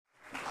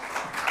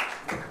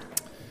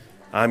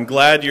I'm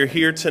glad you're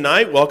here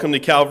tonight. Welcome to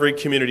Calvary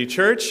Community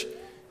Church.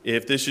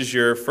 If this is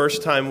your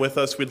first time with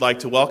us, we'd like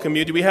to welcome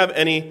you. Do we have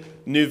any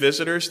new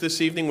visitors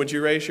this evening? Would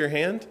you raise your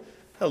hand?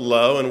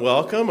 Hello and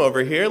welcome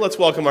over here. Let's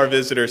welcome our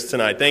visitors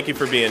tonight. Thank you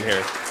for being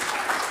here.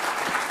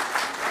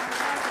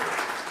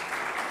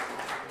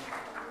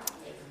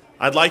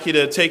 I'd like you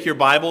to take your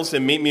Bibles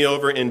and meet me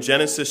over in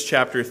Genesis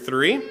chapter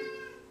 3.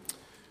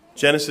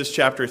 Genesis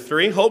chapter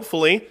 3.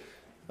 Hopefully,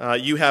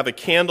 you have a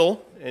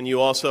candle and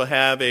you also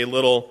have a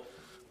little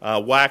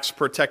wax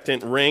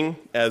protectant ring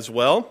as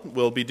well.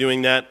 We'll be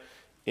doing that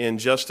in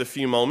just a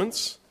few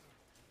moments.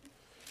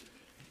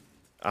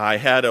 I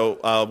had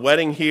a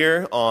wedding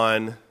here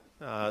on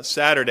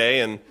Saturday,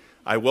 and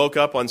I woke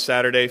up on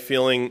Saturday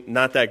feeling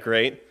not that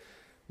great,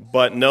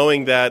 but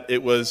knowing that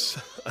it was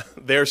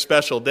their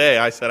special day,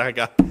 I said,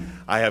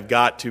 I have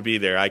got to be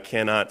there. I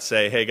cannot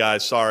say, hey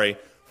guys, sorry,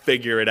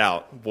 figure it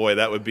out. Boy,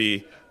 that would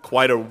be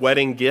quite a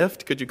wedding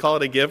gift. Could you call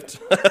it a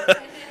gift?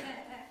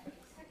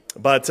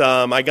 But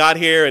I got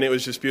here, and it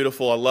was just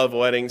beautiful. I love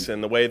weddings,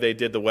 and the way they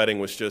did the wedding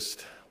was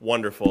just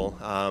wonderful.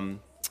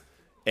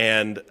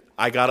 And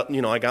I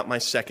got my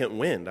second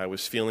wind. I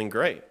was feeling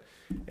great,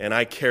 and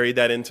I carried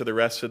that into the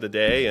rest of the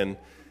day. And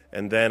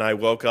then I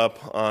woke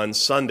up on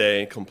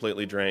Sunday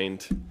completely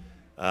drained,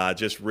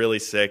 just really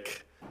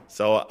sick.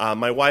 So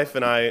my wife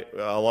and I,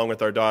 along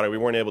with our daughter, we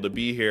weren't able to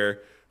be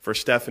here for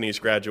Stephanie's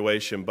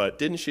graduation. But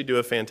didn't she do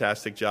a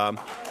fantastic job?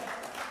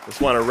 Just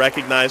want to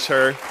recognize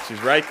her.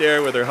 She's right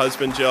there with her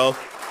husband, Joe.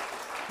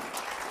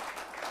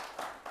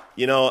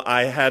 You know,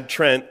 I had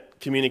Trent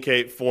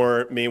communicate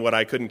for me what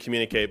I couldn't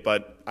communicate,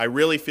 but I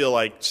really feel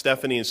like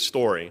Stephanie's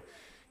story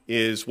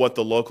is what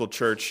the local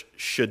church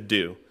should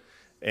do.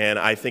 And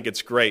I think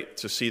it's great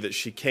to see that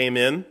she came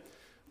in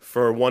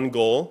for one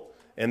goal,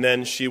 and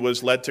then she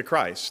was led to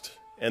Christ.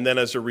 And then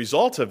as a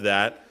result of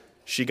that,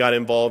 she got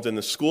involved in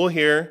the school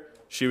here.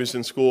 She was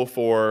in school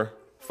for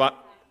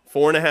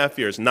 4.5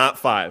 years, not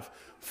 5.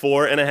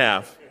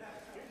 4.5.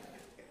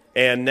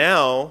 And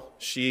now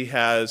she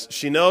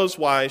knows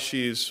why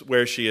she's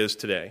where she is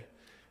today.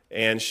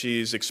 And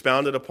she's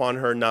expounded upon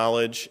her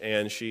knowledge,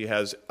 and she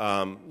has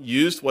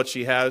used what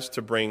she has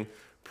to bring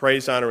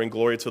praise, honor, and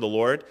glory to the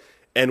Lord.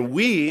 And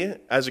we,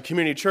 as a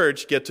community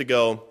church, get to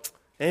go,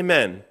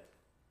 amen.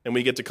 And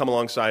we get to come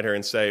alongside her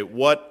and say,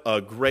 what a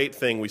great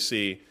thing we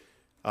see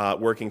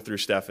working through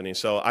Stephanie.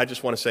 So I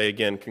just want to say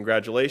again,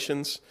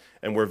 congratulations,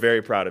 and we're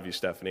very proud of you,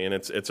 Stephanie, and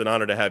it's an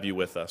honor to have you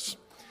with us.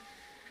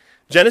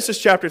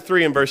 Genesis chapter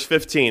 3 and verse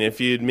 15,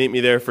 if you'd meet me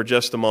there for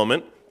just a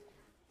moment.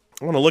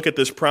 I want to look at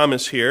this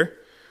promise here.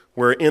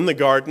 We're in the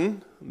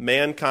garden.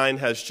 Mankind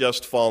has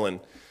just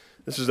fallen.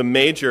 This is a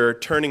major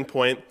turning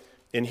point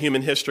in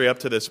human history up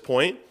to this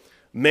point.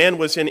 Man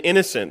was in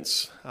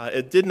innocence.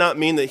 It did not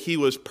mean that he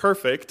was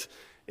perfect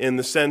in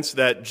the sense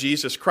that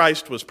Jesus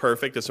Christ was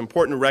perfect. It's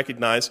important to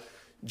recognize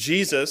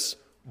Jesus,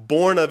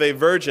 born of a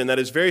virgin. That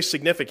is very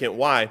significant.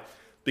 Why?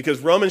 Because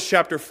Romans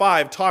chapter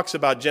 5 talks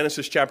about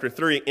Genesis chapter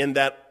 3 in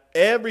that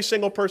every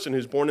single person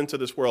who's born into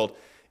this world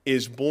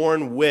is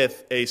born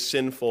with a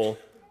sinful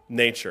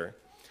nature.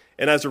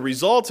 And as a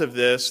result of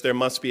this, there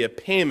must be a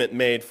payment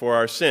made for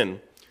our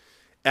sin.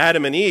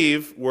 Adam and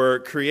Eve were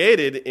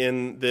created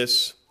in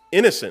this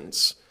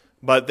innocence,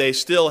 but they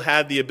still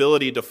had the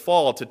ability to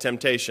fall to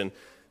temptation.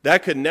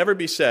 That could never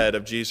be said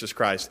of Jesus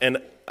Christ.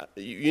 And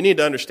you need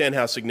to understand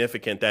how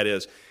significant that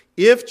is.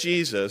 If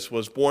Jesus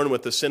was born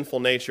with a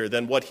sinful nature,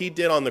 then what he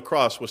did on the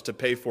cross was to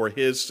pay for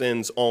his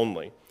sins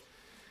only.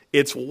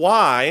 It's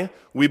why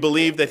we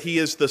believe that he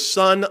is the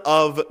Son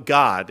of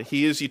God.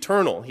 He is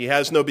eternal. He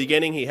has no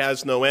beginning. He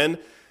has no end.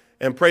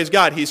 And praise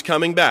God, he's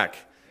coming back.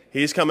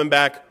 He's coming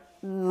back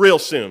real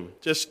soon.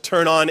 Just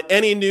turn on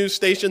any news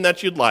station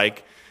that you'd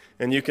like,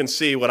 and you can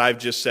see what I've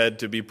just said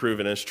to be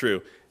proven as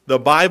true. The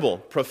Bible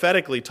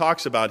prophetically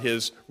talks about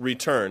his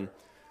return.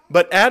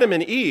 But Adam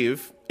and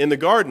Eve in the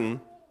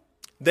garden,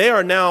 they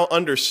are now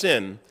under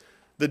sin.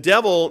 The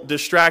devil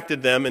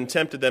distracted them and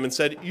tempted them and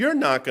said, you're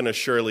not going to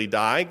surely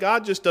die.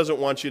 God just doesn't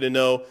want you to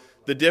know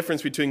the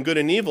difference between good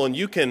and evil. And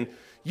you can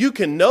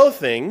know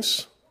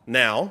things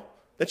now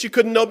that you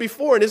couldn't know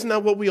before. And isn't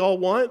that what we all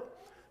want?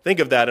 Think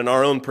of that in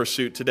our own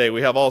pursuit today.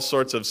 We have all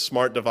sorts of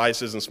smart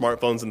devices and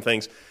smartphones and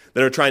things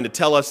that are trying to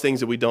tell us things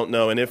that we don't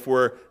know. And if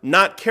we're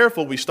not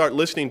careful, we start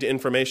listening to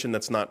information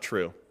that's not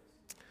true.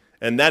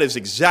 And that is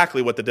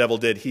exactly what the devil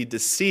did. He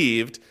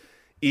deceived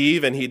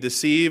Eve, and he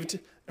deceived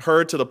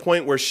her to the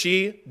point where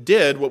she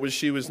did what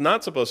she was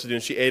not supposed to do,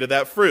 and she ate of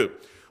that fruit.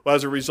 Well,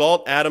 as a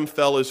result, Adam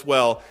fell as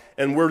well.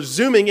 And we're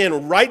zooming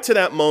in right to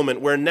that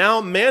moment where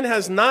now man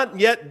has not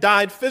yet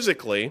died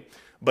physically,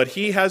 but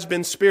he has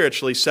been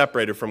spiritually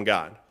separated from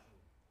God.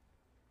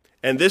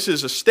 And this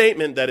is a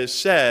statement that is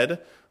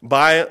said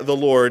by the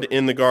Lord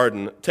in the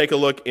garden. Take a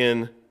look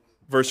in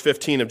verse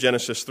 15 of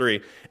Genesis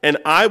 3. And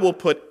I will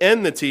put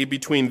enmity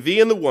between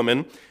thee and the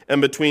woman,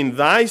 and between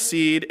thy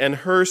seed and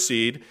her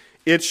seed.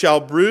 It shall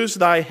bruise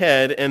thy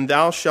head, and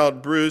thou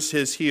shalt bruise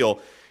his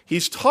heel.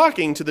 He's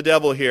talking to the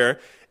devil here,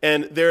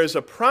 And there is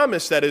a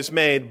promise that is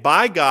made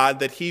by God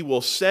that he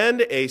will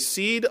send a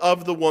seed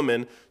of the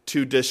woman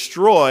to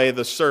destroy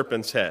the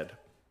serpent's head.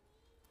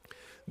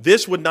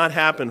 This would not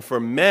happen for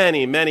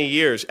many, many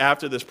years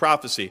after this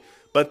prophecy.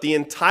 But the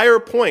entire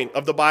point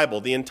of the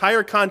Bible, the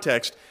entire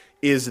context,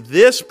 is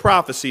this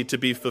prophecy to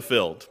be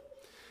fulfilled.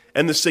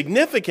 And the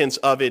significance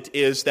of it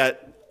is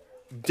that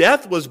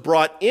death was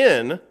brought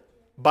in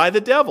by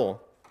the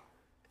devil,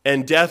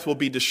 and death will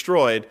be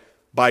destroyed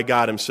by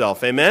God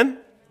himself. Amen?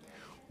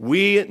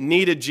 We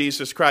needed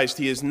Jesus Christ.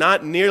 He is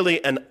not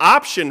nearly an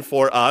option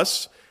for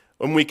us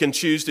when we can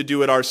choose to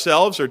do it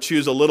ourselves or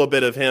choose a little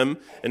bit of him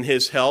and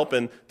his help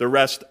and the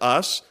rest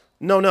us.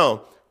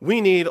 No.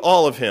 We need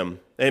all of him.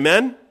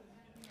 Amen?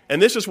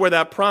 And this is where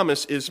that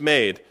promise is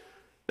made.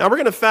 Now we're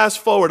going to fast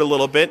forward a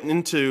little bit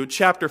into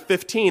chapter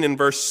 15 and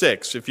verse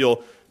 6. If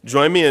you'll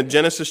join me in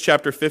Genesis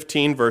chapter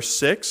 15, verse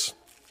 6.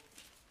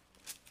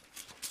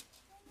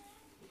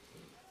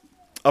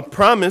 A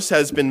promise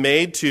has been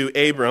made to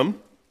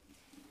Abram.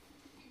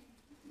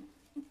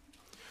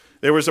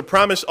 There was a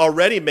promise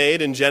already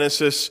made in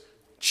Genesis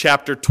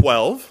chapter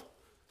 12.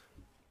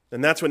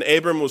 And that's when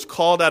Abram was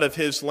called out of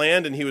his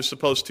land and he was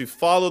supposed to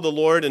follow the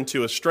Lord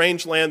into a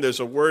strange land.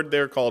 There's a word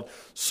there called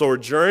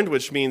sojourned,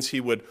 which means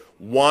he would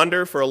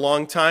wander for a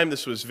long time.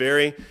 This was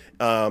very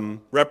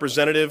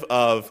representative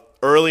of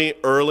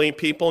early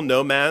people,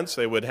 nomads.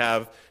 They would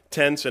have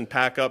tents and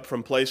pack up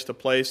from place to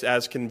place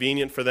as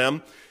convenient for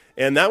them.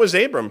 And that was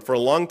Abram for a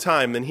long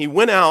time. And he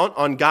went out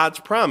on God's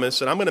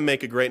promise, and I'm going to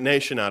make a great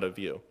nation out of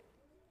you.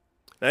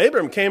 Now,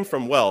 Abram came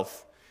from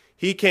wealth.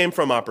 He came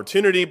from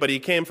opportunity, but he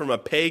came from a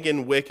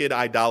pagan, wicked,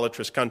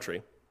 idolatrous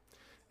country.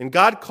 And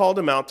God called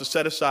him out to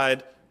set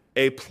aside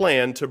a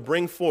plan to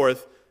bring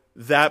forth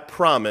that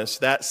promise,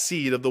 that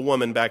seed of the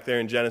woman back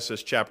there in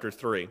Genesis chapter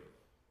 3.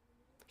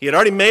 He had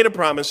already made a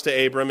promise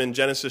to Abram in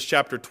Genesis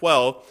chapter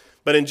 12,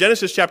 but in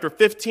Genesis chapter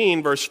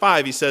 15, verse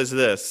 5, he says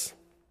this,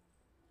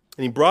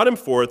 "And he brought him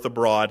forth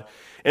abroad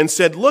and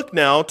said, Look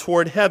now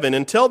toward heaven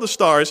and tell the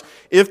stars,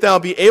 if thou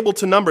be able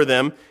to number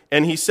them.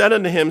 And he said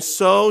unto him,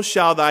 So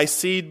shall thy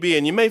seed be."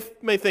 And you may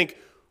think,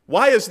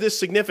 why is this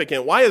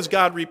significant? Why is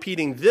God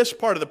repeating this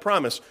part of the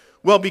promise?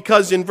 Well,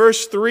 because in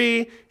verse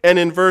 3 and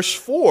in verse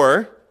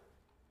 4,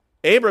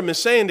 Abram is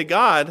saying to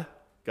God,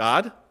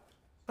 I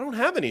don't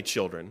have any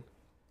children.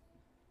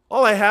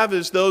 All I have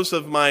is those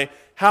of my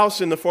house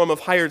in the form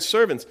of hired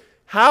servants.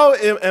 How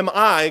am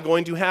I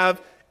going to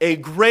have a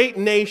great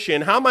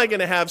nation? How am I going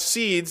to have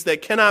seeds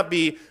that cannot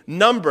be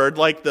numbered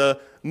like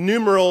the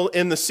numeral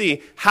in the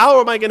sea?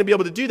 How am I going to be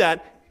able to do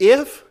that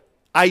if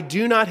I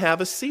do not have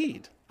a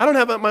seed? I don't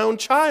have my own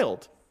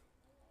child.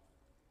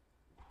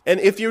 And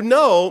if you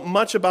know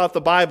much about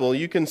the Bible,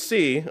 you can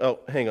see,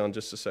 hang on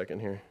just a second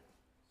here.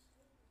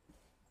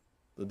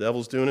 The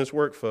devil's doing his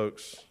work,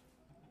 folks.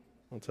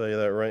 I'll tell you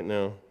that right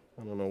now.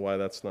 I don't know why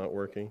that's not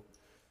working.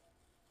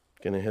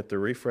 Going to hit the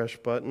refresh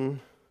button.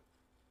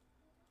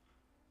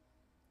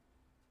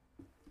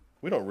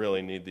 We don't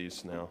really need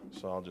these now,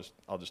 so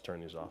I'll just turn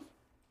these off.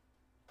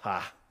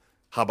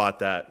 How about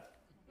that?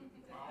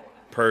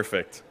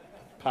 Perfect.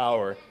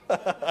 Power.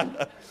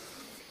 But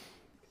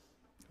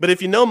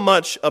if you know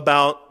much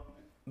about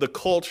the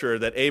culture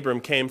that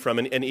Abram came from,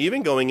 and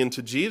even going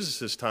into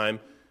Jesus' time,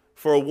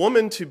 for a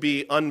woman to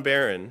be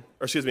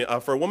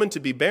for a woman to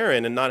be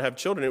barren and not have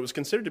children, it was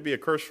considered to be a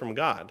curse from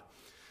God.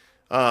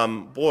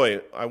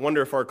 I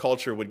wonder if our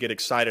culture would get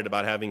excited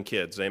about having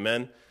kids,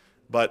 amen?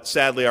 But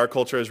sadly, our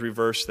culture has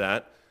reversed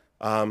that.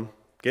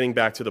 Getting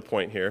back to the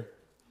point here.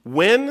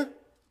 When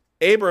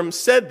Abram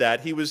said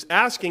that, he was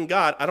asking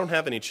God, I don't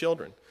have any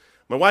children.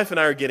 My wife and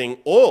I are getting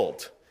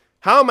old.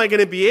 How am I going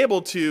to be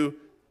able to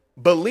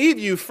believe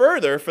you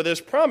further for this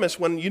promise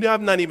when you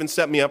have not even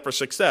set me up for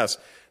success?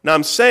 Now,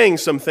 I'm saying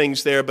some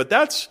things there, but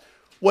that's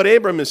what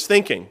Abram is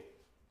thinking.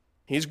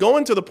 He's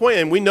going to the point,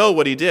 and we know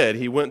what he did.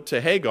 He went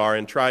to Hagar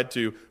and tried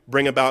to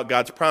bring about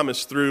God's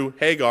promise through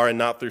Hagar and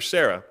not through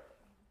Sarah.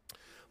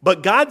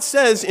 But God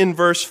says in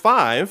verse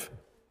 5,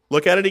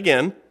 look at it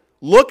again,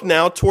 look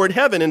now toward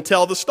heaven and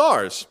tell the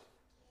stars.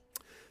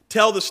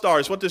 Tell the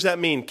stars. What does that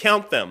mean?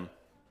 Count them.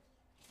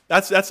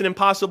 That's an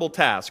impossible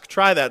task.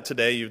 Try that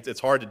today. It's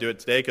hard to do it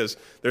today because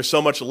there's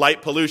so much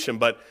light pollution,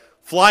 but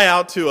fly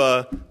out to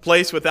a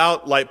place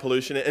without light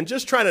pollution and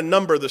just try to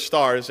number the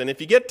stars. And if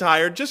you get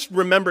tired, just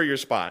remember your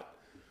spot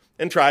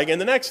and try again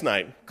the next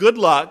night. Good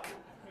luck.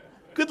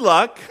 Good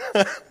luck.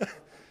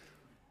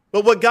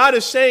 But what God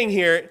is saying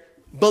here,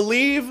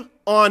 believe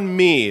on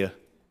me,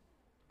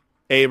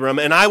 Abram,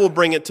 and I will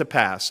bring it to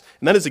pass.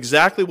 And that is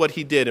exactly what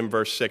he did in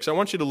verse 6. I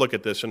want you to look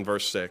at this in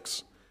verse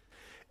 6.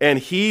 And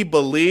he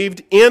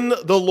believed in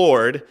the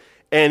Lord,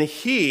 and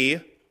he,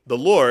 the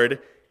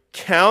Lord,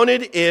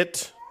 counted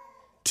it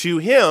to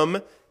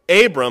him,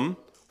 Abram,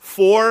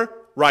 for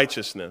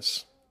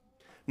righteousness.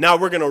 Now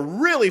we're going to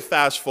really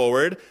fast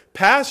forward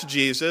past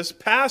Jesus,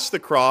 past the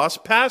cross,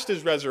 past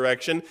his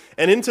resurrection,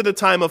 and into the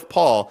time of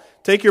Paul.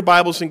 Take your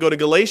Bibles and go to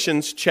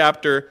Galatians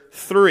chapter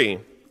 3.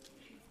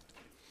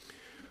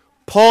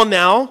 Paul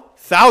now,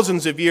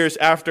 thousands of years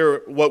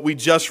after what we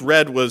just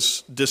read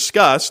was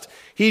discussed,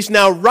 he's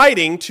now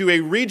writing to a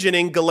region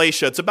in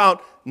Galatia. It's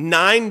about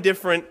 9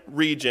 different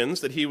regions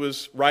that he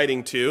was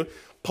writing to.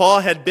 Paul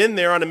had been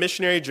there on a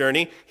missionary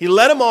journey. He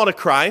led them all to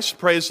Christ,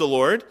 praise the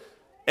Lord.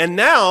 And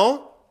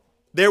now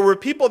there were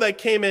people that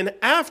came in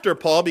after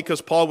Paul, because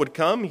Paul would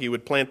come, he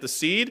would plant the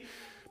seed,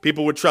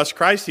 people would trust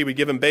Christ, he would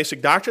give them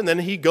basic doctrine, then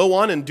he'd go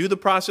on and do the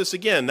process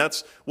again.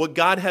 That's what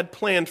God had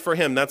planned for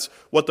him. That's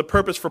what the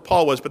purpose for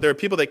Paul was. But there are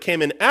people that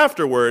came in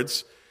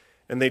afterwards,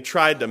 and they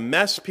tried to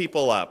mess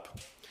people up.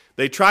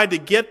 They tried to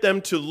get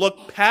them to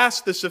look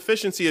past the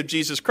sufficiency of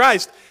Jesus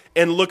Christ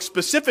and look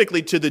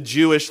specifically to the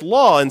Jewish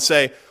law and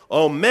say,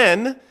 oh,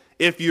 men,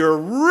 if you're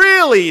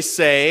really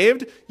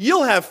saved,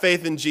 you'll have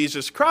faith in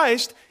Jesus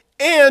Christ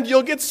and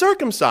you'll get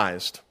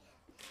circumcised.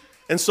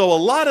 And so a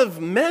lot of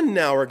men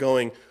now are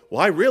going, well,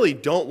 I really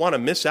don't want to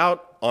miss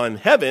out on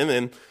heaven,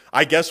 and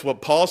I guess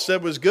what Paul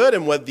said was good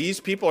and what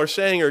these people are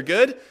saying are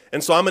good,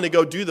 and so I'm going to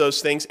go do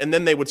those things, and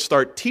then they would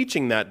start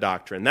teaching that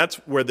doctrine. That's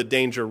where the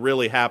danger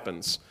really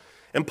happens.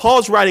 And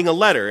Paul's writing a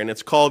letter, and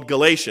it's called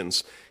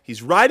Galatians.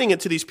 He's writing it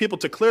to these people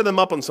to clear them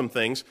up on some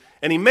things,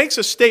 and he makes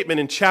a statement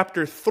in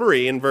chapter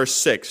 3 in verse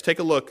 6. Take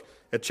a look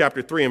at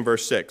chapter 3 and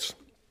verse 6.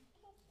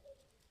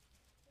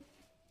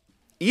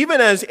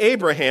 Even as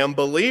Abraham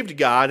believed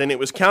God, and it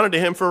was counted to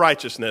him for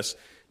righteousness.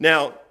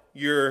 Now,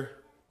 your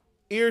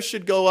ears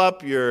should go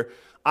up, your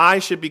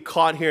eyes should be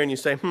caught here, and you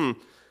say,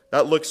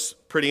 that looks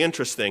pretty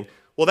interesting.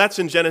 Well, that's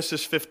in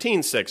Genesis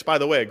 15:6. By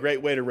the way, a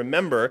great way to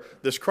remember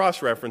this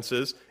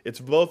cross-references, it's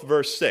both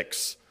verse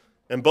 6,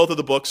 and both of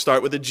the books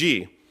start with a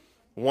G.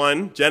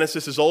 One,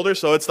 Genesis is older,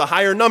 so it's the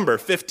higher number,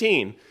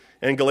 15,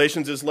 and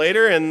Galatians is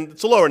later, and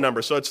it's a lower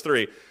number, so it's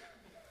 3.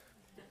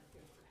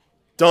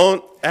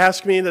 Don't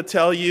ask me to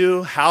tell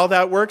you how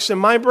that works in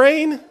my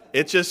brain.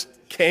 It just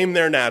came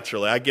there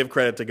naturally. I give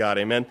credit to God,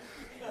 amen.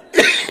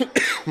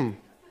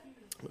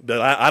 But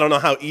I don't know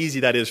how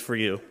easy that is for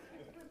you.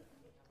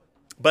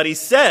 But he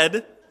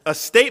said a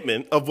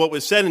statement of what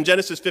was said in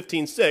Genesis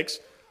 15:6.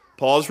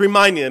 Paul's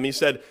reminding them. He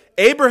said,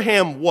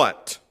 Abraham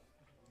what?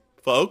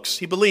 Folks,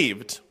 he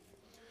believed.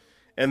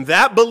 And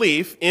that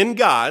belief in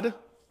God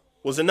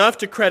was enough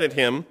to credit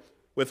him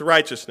with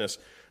righteousness.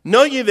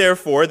 Know ye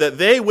therefore that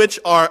they which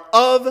are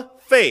of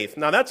faith.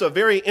 Now that's a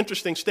very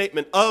interesting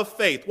statement, of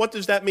faith. What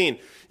does that mean?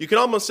 You can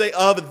almost say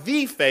of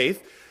the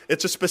faith.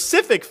 It's a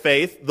specific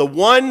faith, the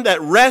one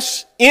that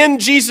rests in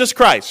Jesus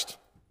Christ.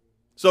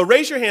 So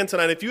raise your hand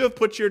tonight if you have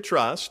put your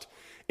trust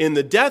in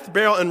the death,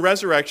 burial, and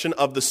resurrection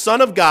of the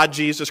Son of God,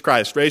 Jesus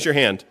Christ. Raise your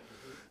hand.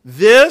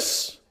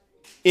 This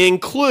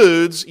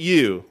includes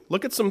you.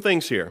 Look at some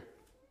things here.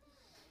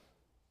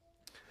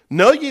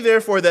 Know ye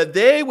therefore that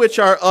they which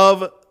are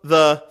of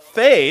the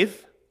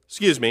faith,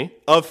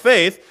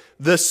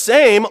 the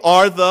same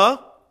are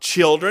the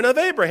children of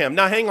Abraham.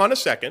 Now hang on a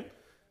second.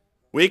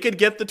 We could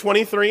get the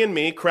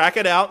 23andMe, crack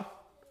it out,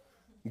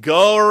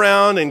 go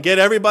around and get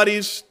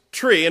everybody's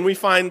tree, and we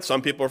find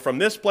some people are from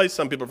this place,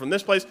 some people are from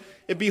this place.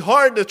 It'd be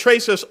hard to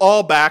trace us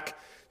all back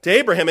to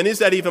Abraham, and is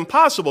that even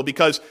possible?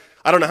 Because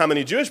I don't know how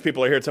many Jewish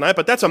people are here tonight,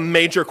 but that's a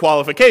major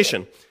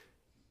qualification.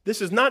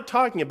 This is not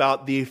talking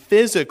about the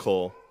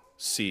physical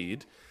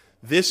seed.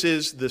 This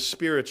is the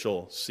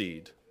spiritual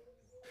seed.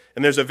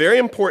 And there's a very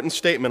important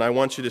statement I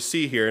want you to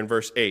see here in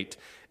verse 8.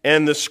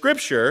 And the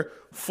scripture,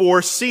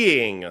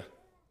 foreseeing.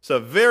 It's a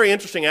very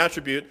interesting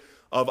attribute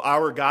of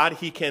our God.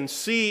 He can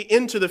see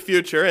into the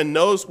future and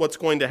knows what's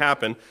going to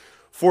happen.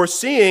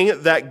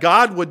 Foreseeing that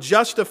God would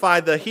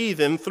justify the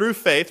heathen through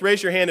faith.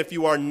 Raise your hand if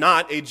you are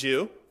not a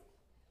Jew.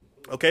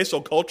 Okay,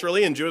 so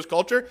culturally, in Jewish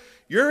culture,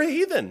 you're a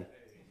heathen.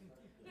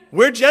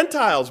 We're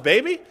Gentiles,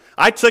 baby.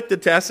 I took the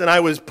test and I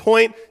was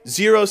 0.07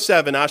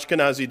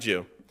 Ashkenazi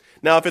Jew.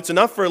 Now, if it's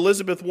enough for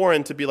Elizabeth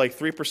Warren to be like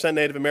 3%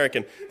 Native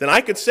American, then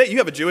I could say you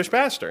have a Jewish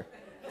pastor.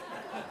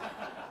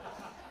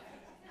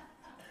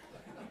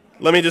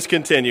 Let me just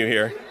continue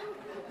here.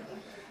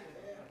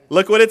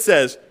 Look what it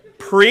says.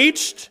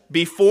 Preached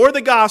before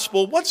the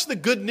gospel. What's the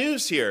good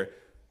news here?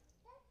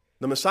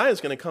 The Messiah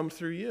is going to come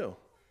through you.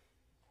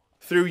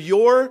 Through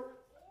your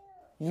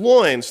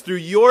loins, through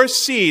your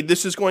seed,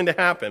 this is going to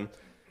happen.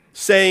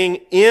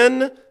 Saying,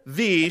 in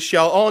thee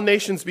shall all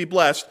nations be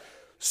blessed.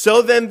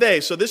 So then they,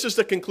 so this is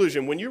the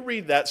conclusion. When you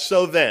read that,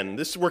 so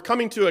then, we're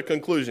coming to a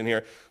conclusion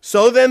here.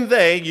 So then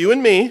they, you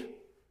and me,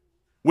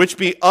 which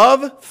be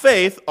of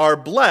faith, are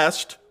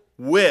blessed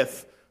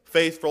with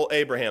faithful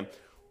Abraham.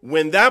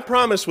 When that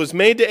promise was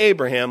made to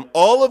Abraham,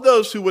 all of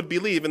those who would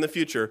believe in the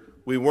future,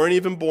 we weren't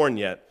even born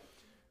yet,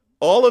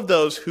 all of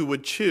those who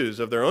would choose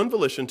of their own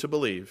volition to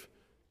believe,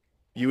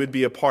 you would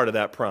be a part of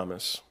that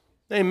promise.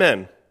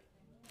 Amen.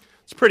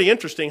 It's pretty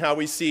interesting how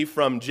we see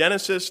from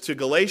Genesis to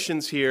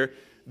Galatians here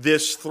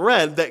this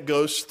thread that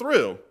goes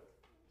through.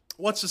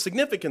 What's the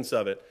significance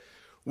of it?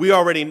 We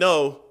already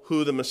know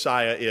who the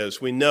Messiah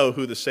is. We know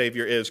who the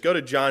Savior is. Go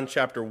to John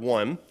chapter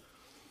 1.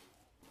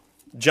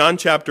 John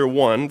chapter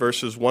 1,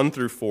 verses 1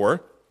 through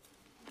 4.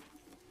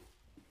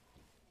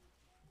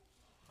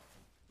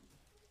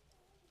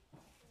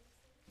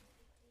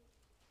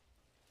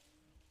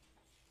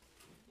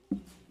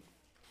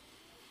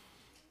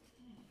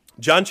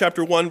 John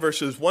chapter 1,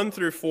 verses 1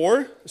 through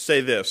 4 say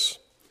this: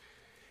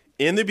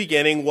 "In the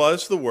beginning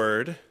was the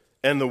Word,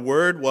 and the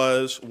Word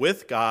was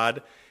with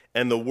God,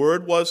 and the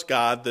Word was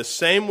God. The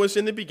same was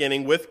in the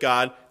beginning with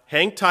God."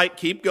 Hang tight,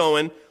 keep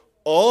going.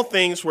 "All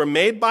things were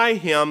made by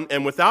him,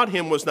 and without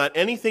him was not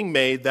anything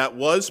made that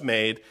was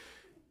made.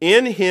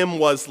 In him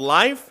was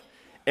life,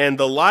 and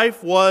the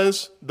life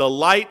was the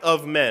light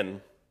of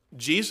men."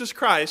 Jesus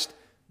Christ,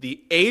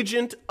 the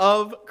agent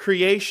of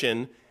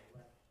creation,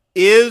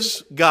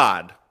 is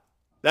God.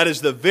 That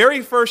is the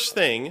very first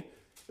thing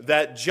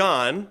that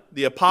John,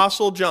 the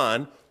Apostle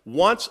John,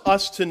 wants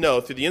us to know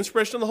through the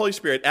inspiration of the Holy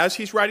Spirit. As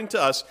he's writing to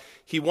us,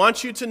 he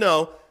wants you to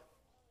know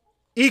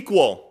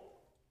equal.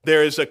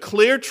 There is a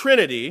clear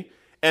Trinity,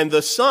 and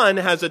the Son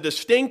has a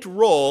distinct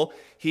role.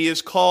 He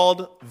is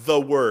called the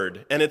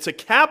Word, and it's a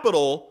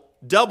capital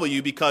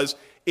W because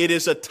it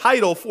is a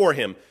title for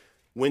him.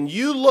 When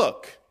you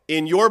look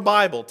in your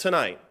Bible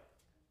tonight,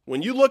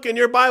 when you look in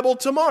your Bible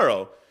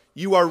tomorrow,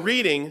 you are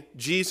reading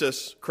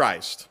Jesus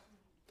Christ.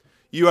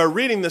 You are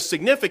reading the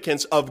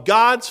significance of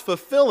God's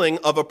fulfilling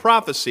of a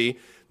prophecy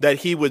that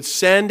he would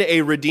send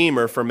a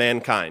Redeemer for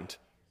mankind,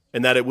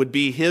 and that it would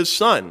be his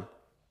Son.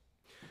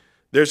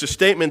 There's a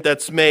statement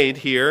that's made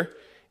here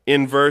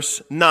in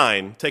verse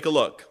 9. Take a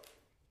look.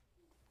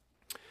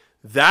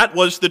 "That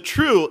was the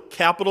true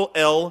capital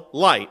L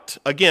light."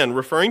 Again,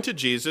 referring to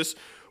Jesus,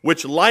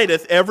 "which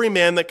lighteth every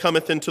man that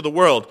cometh into the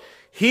world.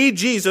 He,"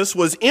 Jesus,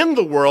 "was in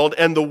the world,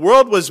 and the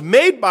world was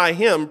made by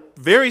him."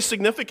 Very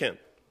significant.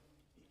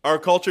 Our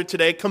culture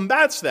today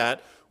combats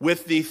that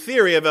with the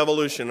theory of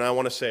evolution. And I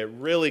want to say it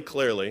really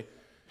clearly,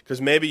 because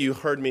maybe you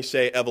heard me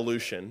say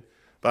evolution,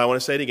 but I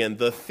want to say it again.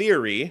 The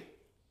theory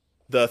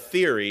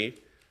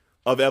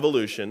of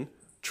evolution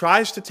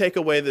tries to take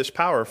away this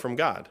power from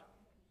God.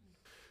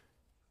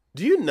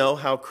 Do you know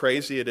how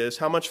crazy it is,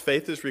 how much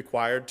faith is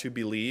required to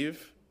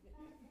believe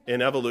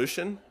in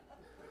evolution?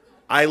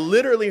 I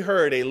literally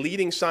heard a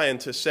leading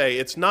scientist say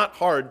it's not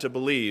hard to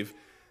believe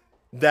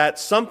that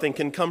something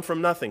can come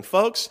from nothing.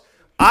 Folks,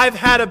 I've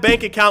had a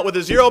bank account with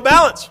a zero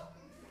balance.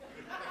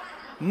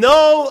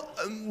 No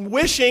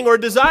wishing or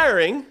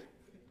desiring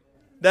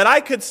that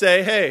I could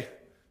say, "Hey,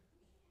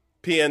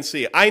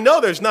 PNC, I know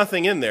there's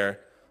nothing in there,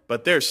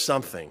 but there's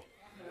something.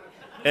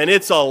 And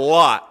it's a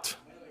lot."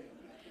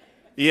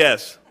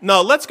 Yes.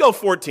 No, let's go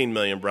 14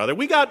 million, brother.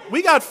 We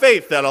got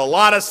faith that a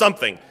lot of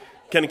something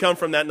can come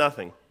from that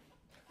nothing.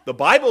 The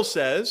Bible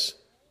says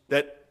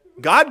that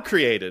God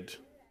created,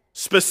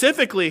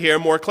 specifically here,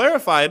 more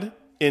clarified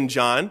in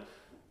John,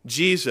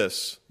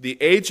 Jesus, the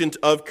agent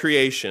of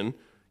creation,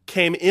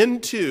 came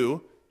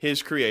into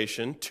his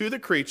creation, to the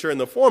creature, in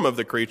the form of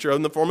the creature,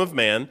 in the form of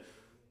man,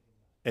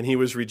 and he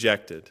was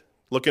rejected.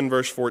 Look in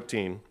verse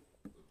 14.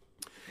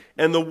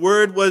 "And the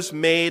Word was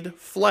made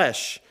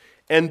flesh,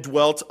 and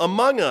dwelt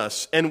among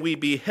us, and we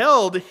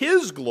beheld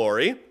his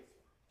glory,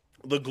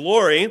 the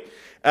glory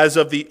as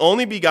of the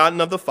only begotten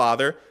of the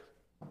Father,"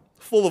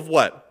 full of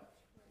what?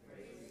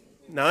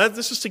 Now,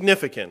 this is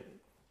significant.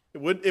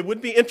 It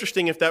would be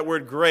interesting if that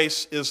word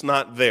grace is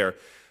not there.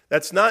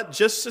 That's not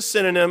just a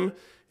synonym.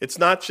 It's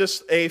not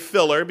just a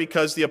filler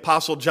because the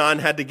Apostle John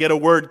had to get a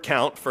word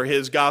count for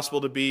his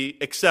gospel to be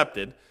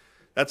accepted.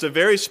 That's a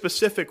very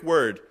specific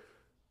word,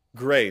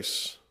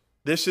 grace.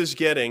 This is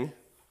getting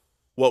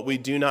what we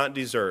do not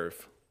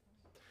deserve.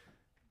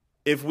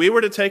 If we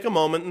were to take a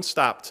moment and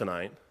stop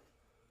tonight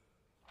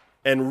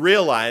and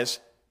realize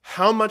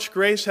how much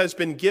grace has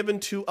been given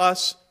to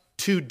us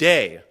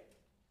today,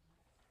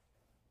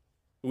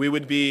 we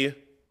would be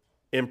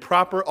in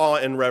proper awe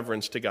and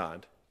reverence to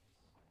God.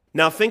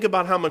 Now think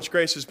about how much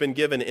grace has been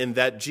given in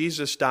that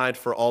Jesus died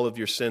for all of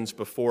your sins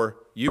before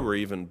you were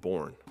even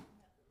born.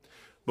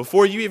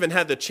 Before you even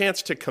had the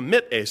chance to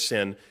commit a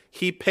sin,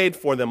 he paid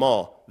for them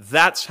all.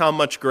 That's how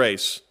much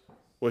grace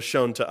was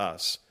shown to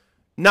us.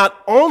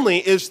 Not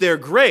only is there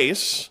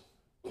grace,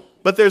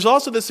 but there's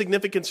also the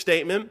significant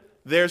statement,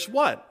 there's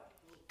what?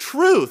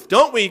 Truth.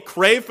 Don't we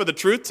crave for the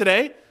truth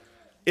today?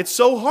 It's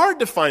so hard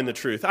to find the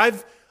truth.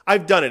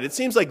 I've done it. It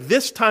seems like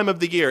this time of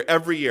the year,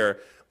 every year,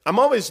 I'm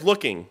always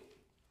looking.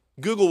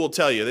 Google will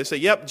tell you. They say,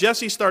 yep,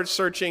 Jesse starts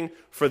searching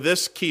for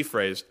this key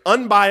phrase,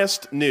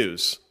 unbiased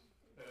news.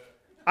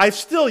 I've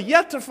still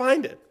yet to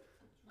find it.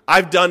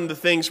 I've done the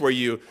things where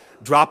you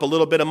drop a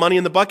little bit of money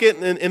in the bucket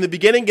and in the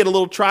beginning, get a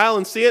little trial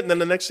and see it, and then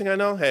the next thing I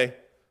know, hey,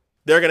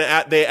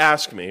 they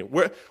ask me,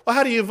 well,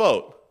 how do you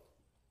vote?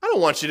 I don't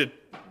want you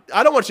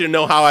to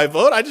know how I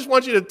vote. I just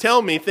want you to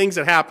tell me things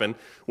that happen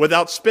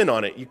without spin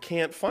on it. You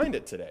can't find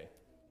it today.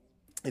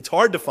 It's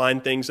hard to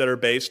find things that are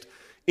based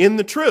in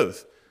the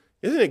truth.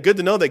 Isn't it good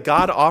to know that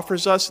God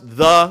offers us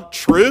the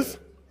truth?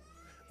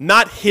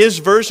 Not his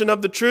version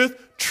of the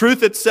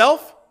truth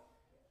itself?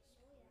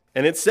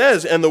 And it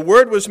says, and the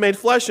Word was made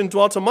flesh and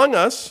dwelt among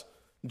us.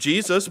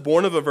 Jesus,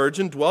 born of a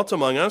virgin, dwelt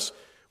among us.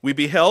 We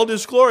beheld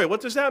his glory.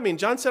 What does that mean?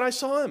 John said, I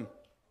saw him.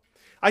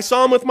 I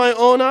saw him with my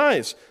own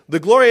eyes. The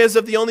glory as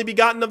of the only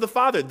begotten of the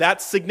Father.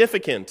 That's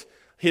significant.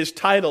 His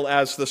title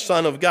as the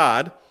Son of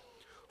God,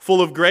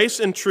 full of grace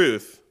and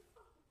truth.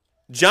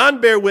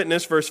 John bare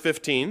witness, verse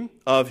 15,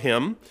 of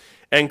him,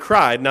 and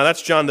cried. Now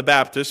that's John the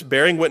Baptist,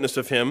 bearing witness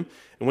of him.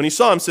 And when he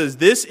saw him, says,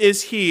 This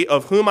is he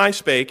of whom I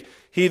spake.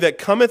 He that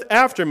cometh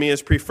after me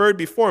is preferred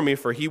before me,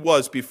 for he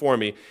was before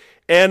me.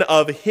 And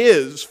of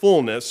his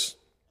fullness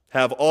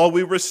have all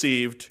we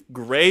received,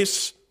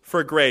 grace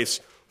for grace.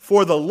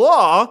 For the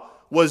law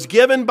was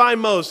given by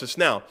Moses.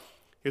 Now,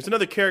 here's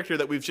another character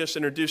that we've just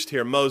introduced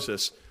here,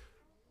 Moses.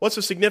 What's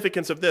the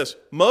significance of this?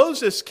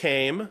 Moses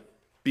came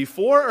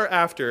before or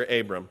after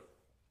Abram?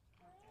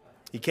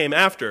 He came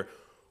after,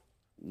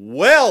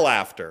 well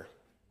after.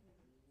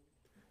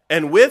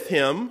 And with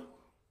him,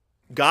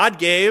 God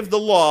gave the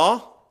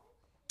law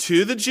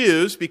to the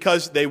Jews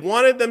because they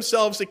wanted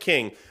themselves a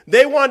king.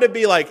 They wanted to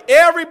be like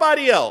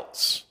everybody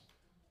else.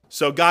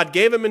 So God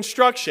gave them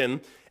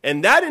instruction,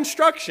 and that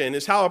instruction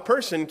is how a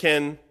person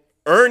can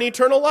earn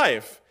eternal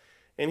life.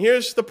 And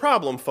here's the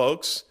problem,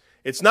 folks.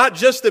 It's not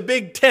just the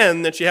big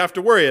 10 that you have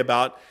to worry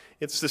about.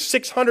 It's the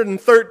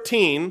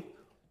 613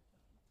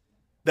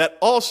 that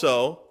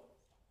also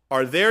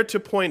are there to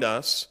point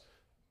us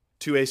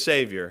to a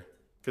Savior,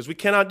 because we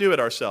cannot do it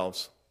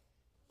ourselves.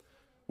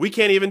 We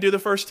can't even do the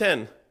first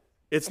 10.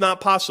 It's not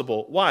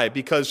possible. Why?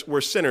 Because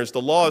we're sinners.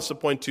 The law is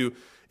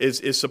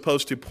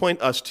supposed to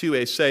point us to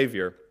a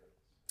Savior.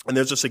 And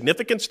there's a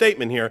significant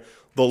statement here.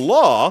 The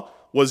law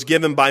was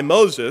given by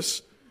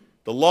Moses.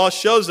 The law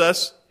shows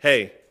us,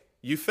 hey,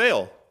 you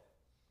fail.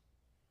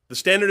 The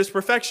standard is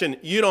perfection.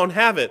 You don't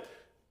have it.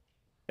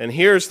 And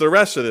here's the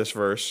rest of this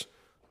verse.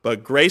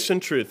 But grace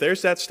and truth,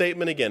 there's that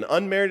statement again.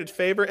 Unmerited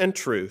favor and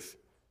truth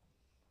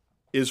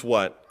is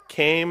what?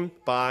 Came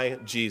by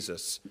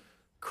Jesus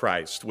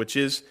Christ, which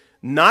is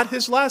not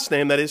his last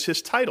name, that is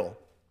his title.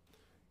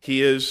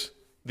 He is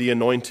the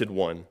Anointed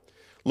One.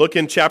 Look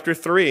in chapter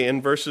 3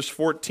 in verses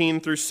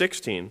 14 through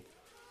 16.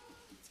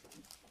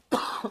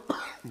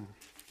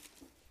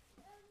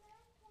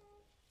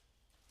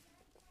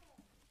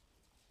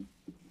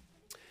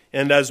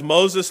 And as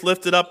Moses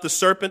lifted up the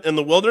serpent in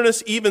the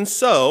wilderness, even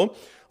so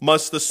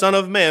must the Son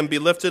of Man be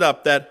lifted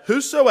up, that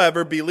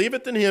whosoever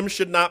believeth in him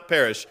should not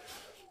perish.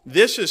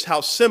 This is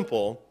how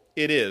simple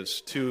it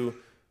is to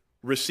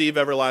receive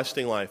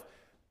everlasting life.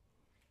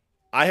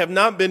 I have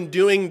not been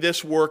doing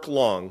this work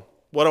long.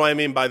 What do I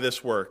mean by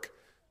this work?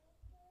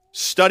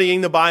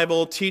 Studying the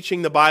Bible,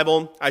 teaching the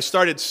Bible. I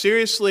started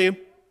seriously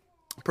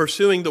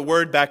pursuing the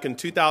Word back in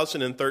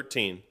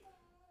 2013.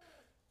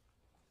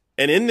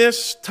 And in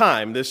this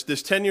time, this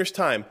 10 years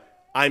time,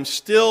 I'm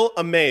still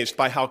amazed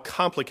by how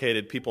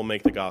complicated people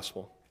make the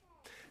gospel.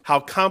 How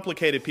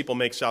complicated people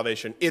make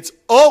salvation. It's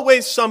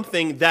always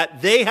something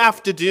that they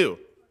have to do.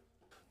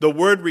 The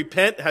word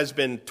repent has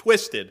been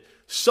twisted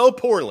so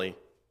poorly.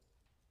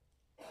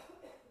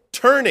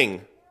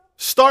 Turning,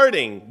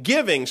 starting,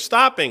 giving,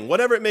 stopping,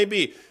 whatever it may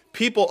be.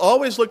 People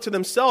always look to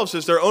themselves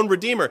as their own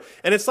redeemer.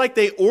 And it's like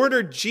they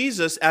ordered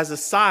Jesus as a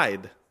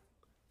side.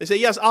 They say,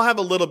 yes, I'll have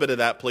a little bit of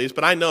that, please.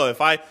 But I know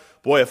if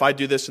I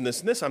do this and this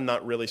and this, I'm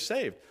not really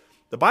saved.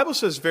 The Bible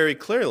says very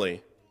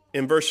clearly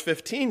in verse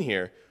 15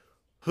 here,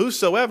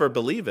 whosoever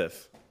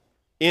believeth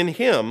in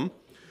him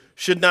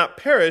should not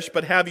perish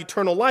but have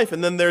eternal life.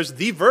 And then there's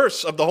the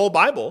verse of the whole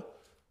Bible.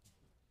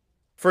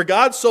 For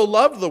God so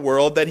loved the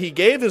world that he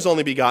gave his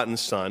only begotten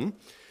Son,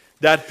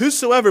 that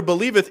whosoever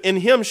believeth in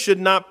him should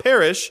not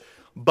perish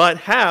but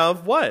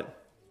have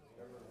what?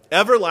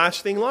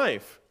 Everlasting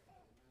life.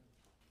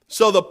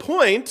 So the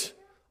point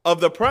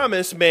of the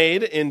promise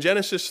made in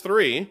Genesis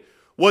 3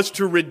 was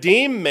to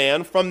redeem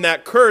man from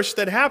that curse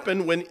that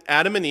happened when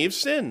Adam and Eve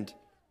sinned.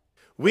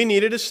 We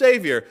needed a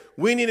Savior.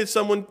 We needed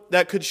someone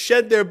that could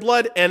shed their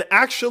blood and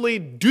actually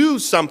do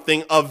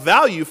something of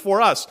value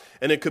for us.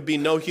 And it could be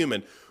no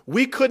human.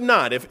 We could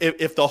not,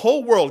 if the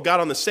whole world got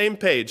on the same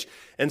page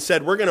and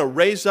said, we're going to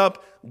raise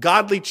up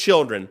godly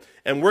children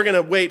and we're going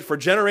to wait for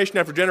generation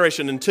after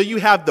generation until you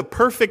have the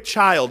perfect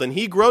child and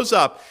he grows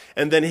up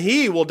and then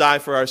he will die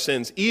for our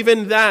sins.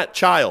 Even that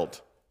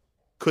child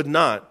could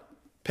not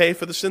pay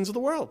for the sins of the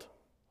world.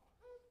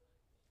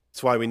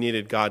 That's why we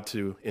needed God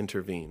to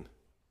intervene.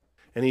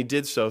 And he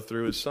did so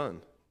through his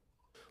Son.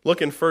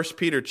 Look in 1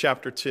 Peter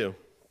chapter 2.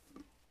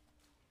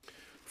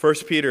 1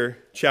 Peter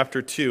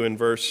chapter 2 and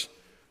verse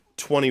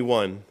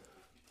 21.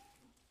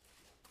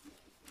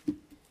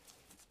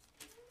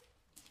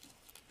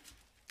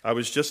 I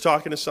was just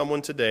talking to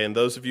someone today, and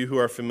those of you who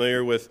are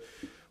familiar with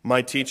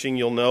my teaching,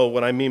 you'll know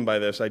what I mean by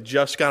this. I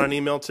just got an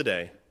email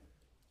today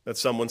that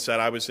someone said,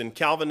 I was in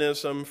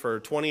Calvinism for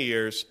 20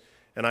 years,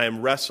 and I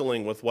am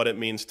wrestling with what it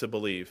means to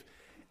believe.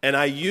 And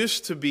I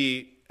used to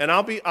be, and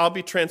I'll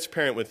be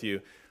transparent with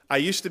you, I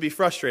used to be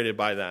frustrated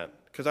by that,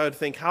 because I would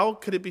think, how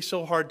could it be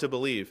so hard to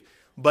believe?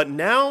 But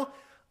now,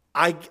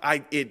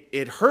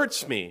 it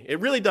hurts me. It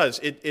really does.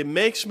 It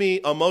makes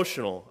me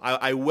emotional.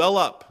 I well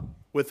up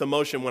with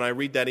emotion when I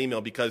read that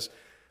email because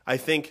I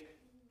think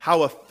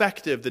how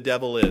effective the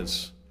devil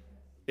is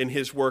in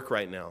his work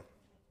right now.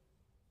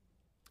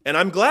 And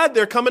I'm glad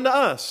they're coming to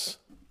us.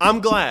 I'm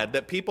glad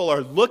that people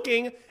are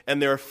looking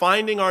and they're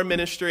finding our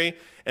ministry,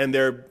 and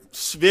they're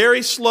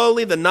very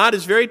slowly, the knot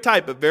is very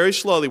tight, but very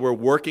slowly we're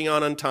working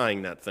on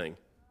untying that thing.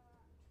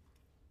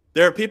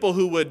 There are people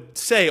who would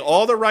say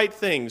all the right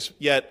things,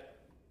 yet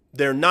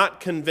they're not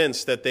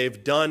convinced that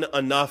they've done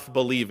enough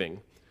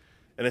believing.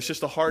 And it's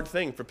just a hard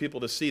thing for people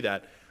to see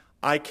that.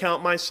 I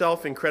count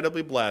myself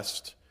incredibly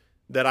blessed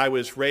that I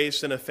was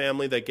raised in a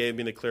family that gave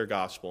me the clear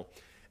gospel.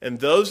 And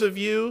those of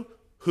you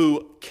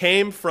who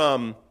came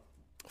from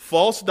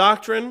false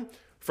doctrine,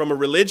 from a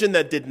religion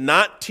that did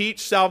not teach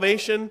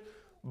salvation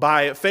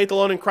by faith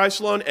alone in Christ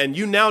alone, and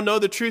you now know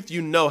the truth,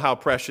 you know how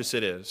precious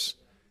it is.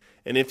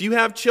 And if you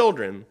have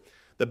children,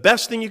 the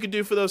best thing you could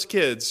do for those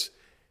kids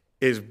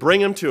is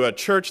bring them to a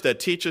church that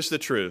teaches the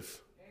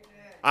truth.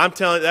 Amen. I'm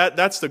telling you,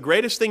 that's the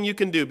greatest thing you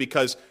can do,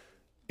 because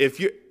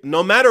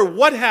no matter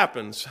what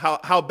happens,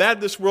 how bad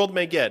this world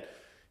may get,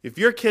 if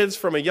your kids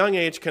from a young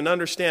age can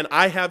understand,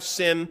 I have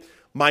sin,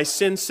 my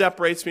sin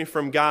separates me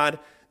from God,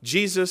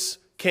 Jesus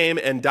came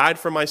and died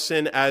for my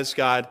sin as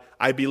God,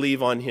 I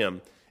believe on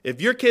him. If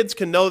your kids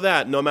can know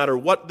that, no matter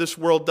what this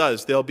world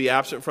does, they'll be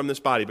absent from this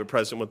body but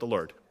present with the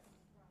Lord.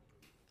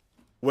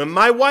 When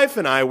my wife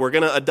and I were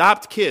going to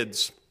adopt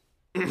kids,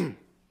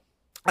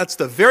 that's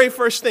the very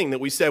first thing that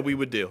we said we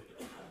would do,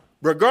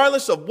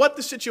 regardless of what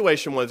the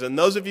situation was. And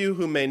those of you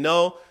who may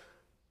know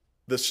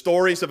the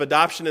stories of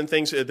adoption and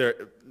things,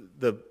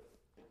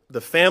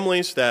 the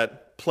families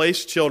that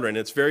place children,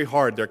 it's very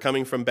hard. They're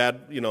coming from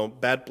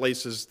bad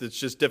places. It's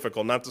just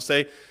difficult. Not to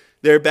say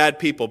they're bad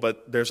people,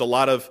 but there's a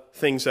lot of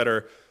things that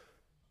are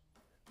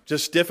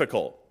just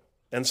difficult.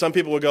 And some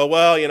people would go,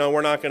 well,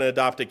 we're not going to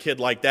adopt a kid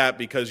like that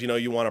because,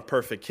 you want a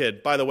perfect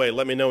kid. By the way,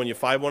 let me know when you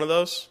find one of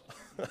those.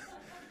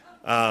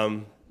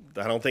 I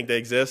don't think they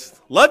exist.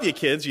 Love you,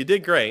 kids. You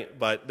did great.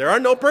 But there are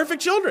no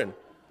perfect children.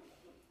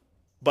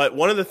 But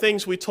one of the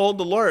things we told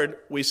the Lord,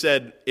 we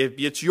said, if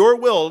it's your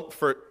will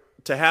for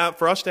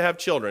us to have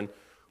children,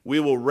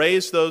 we will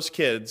raise those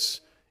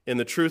kids in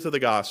the truth of the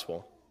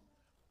gospel.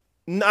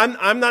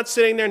 I'm not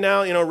sitting there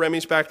now,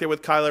 Remy's back there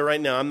with Kyla right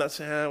now. I'm not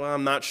saying, well,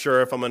 I'm not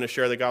sure if I'm going to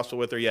share the gospel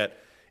with her yet.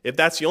 If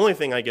that's the only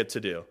thing I get to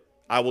do,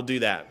 I will do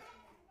that.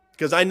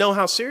 Because I know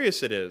how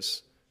serious it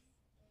is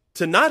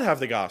to not have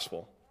the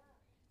gospel.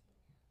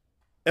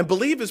 And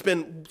believe has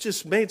been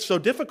just made so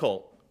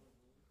difficult.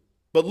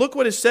 But look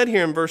what is said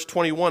here in verse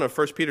 21 of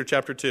 1 Peter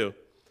chapter 2.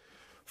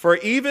 For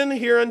even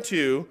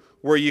hereunto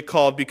were ye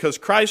called, because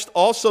Christ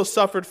also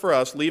suffered for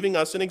us, leaving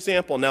us an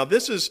example. Now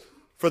this is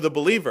for the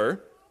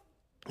believer.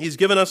 He's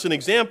given us an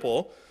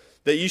example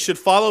that you should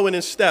follow in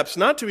his steps,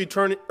 not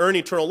to earn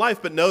eternal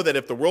life, but know that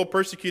if the world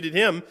persecuted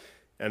him,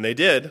 and they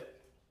did,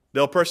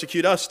 they'll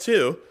persecute us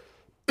too.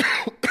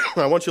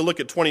 I want you to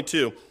look at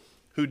 22.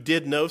 Who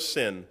did no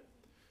sin.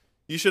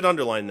 You should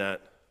underline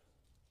that.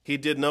 He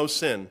did no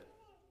sin.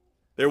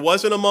 There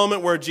wasn't a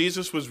moment where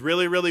Jesus was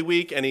really, really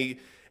weak and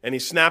he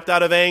snapped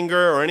out of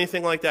anger or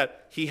anything like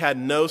that. He had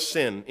no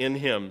sin in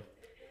him.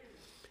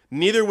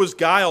 Neither was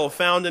guile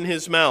found in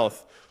his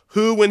mouth.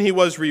 Who, when he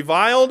was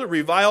reviled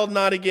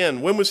not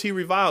again. When was he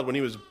reviled? When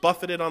he was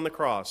buffeted on the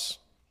cross.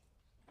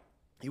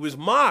 He was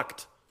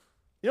mocked.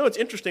 It's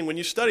interesting when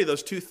you study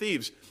those two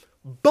thieves.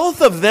 Both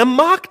of them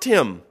mocked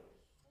him.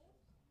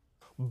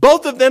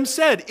 Both of them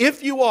said,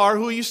 if you are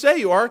who you say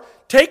you are,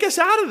 take us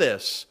out of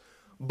this.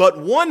 But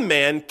one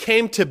man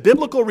came to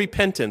biblical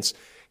repentance.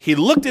 He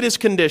looked at his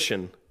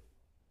condition.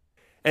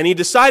 And he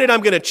decided,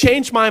 I'm going to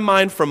change my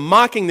mind from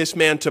mocking this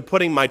man to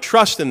putting my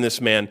trust in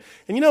this man.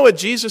 And you know what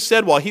Jesus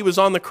said while he was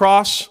on the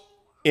cross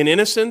in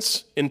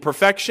innocence, in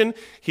perfection?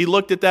 He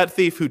looked at that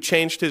thief who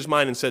changed his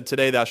mind and said,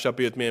 today thou shalt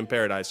be with me in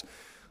paradise.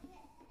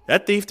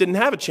 That thief didn't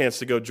have a chance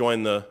to go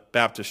join the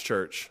Baptist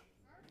church.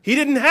 He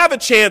didn't have a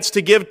chance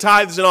to give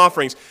tithes and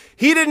offerings.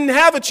 He didn't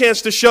have a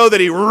chance to show that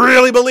he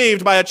really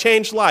believed by a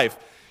changed life.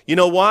 You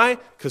know why?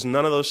 Because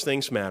none of those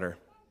things matter.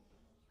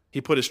 He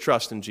put his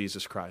trust in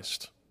Jesus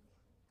Christ.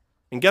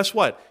 And guess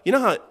what? You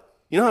know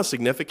how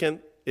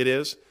significant it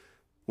is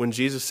when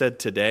Jesus said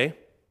today?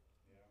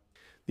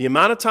 The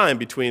amount of time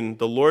between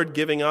the Lord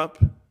giving up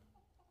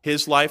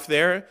his life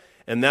there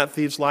and that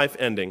thief's life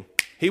ending.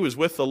 He was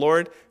with the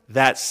Lord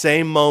that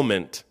same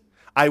moment.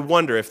 I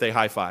wonder if they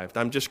high-fived.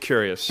 I'm just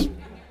curious.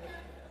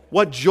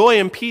 What joy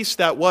and peace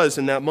that was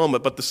in that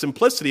moment. But the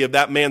simplicity of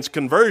that man's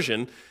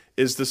conversion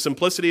is the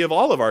simplicity of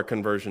all of our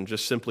conversion.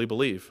 Just simply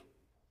believe.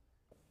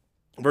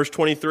 Verse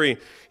 23,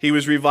 he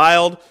was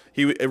reviled.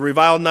 He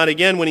reviled not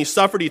again. When he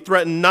suffered, he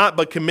threatened not,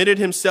 but committed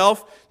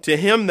himself to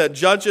him that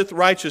judgeth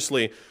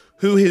righteously,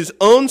 who his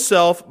own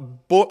self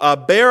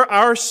bare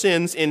our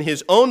sins in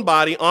his own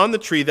body on the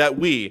tree, that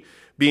we,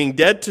 being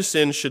dead to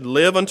sin, should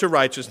live unto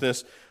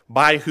righteousness,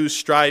 by whose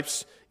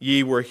stripes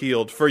ye were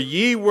healed. For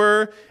ye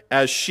were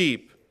as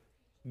sheep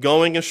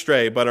going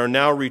astray, but are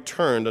now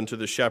returned unto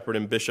the shepherd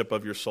and bishop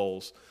of your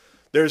souls.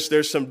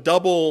 There's some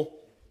double,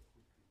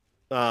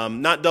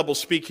 not double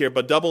speak here,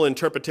 but double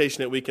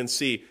interpretation that we can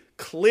see.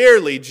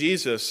 Clearly,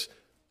 Jesus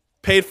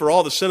paid for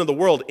all the sin of the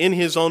world in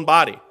his own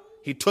body.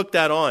 He took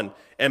that on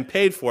and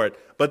paid for it.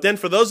 But then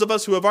for those of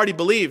us who have already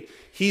believed,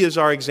 he is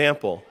our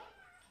example.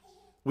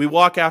 We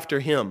walk after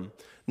him.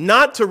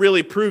 Not to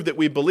really prove that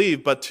we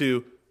believe, but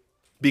to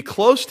be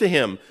close to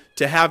him,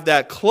 to have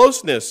that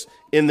closeness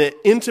in the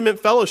intimate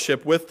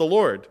fellowship with the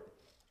Lord.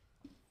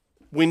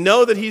 We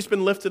know that he's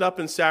been lifted up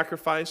and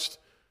sacrificed.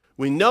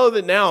 We know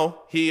that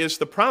now he is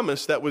the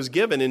promise that was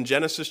given in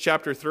Genesis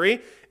chapter 3.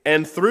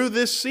 And through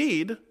this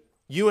seed,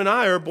 you and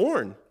I are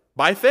born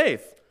by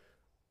faith.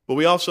 But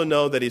we also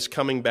know that he's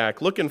coming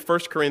back. Look in 1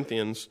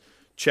 Corinthians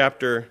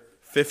chapter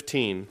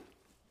 15.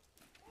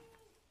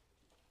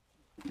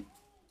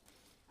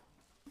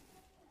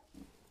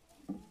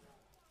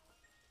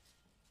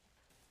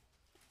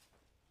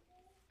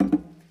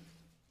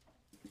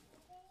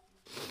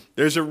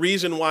 There's a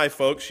reason why,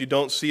 folks, you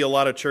don't see a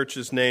lot of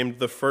churches named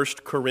the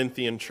First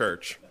Corinthian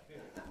Church.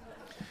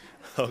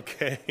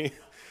 Okay?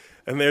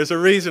 And there's a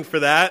reason for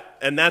that,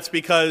 and that's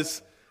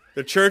because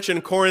the church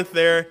in Corinth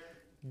there,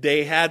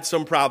 they had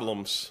some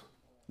problems.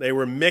 They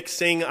were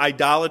mixing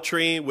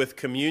idolatry with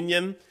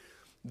communion.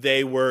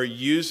 They were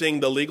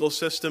using the legal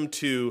system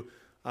to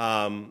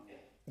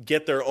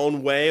get their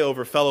own way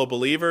over fellow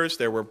believers.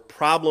 There were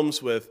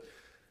problems with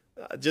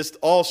just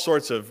all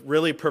sorts of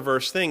really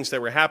perverse things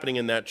that were happening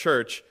in that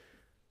church.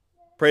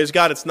 Praise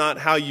God, it's not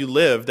how you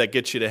live that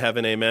gets you to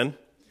heaven, amen?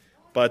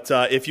 But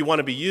if you want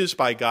to be used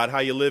by God, how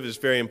you live is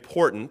very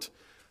important.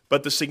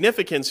 But the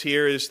significance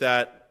here is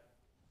that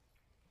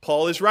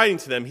Paul is writing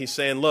to them. He's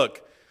saying,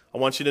 look, I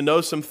want you to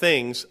know some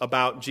things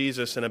about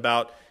Jesus and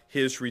about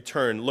his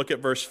return. Look at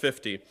verse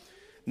 50.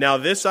 Now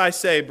this I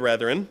say,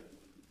 brethren,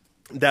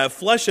 that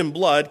flesh and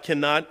blood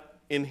cannot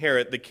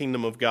inherit the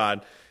kingdom of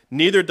God,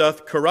 neither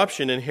doth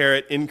corruption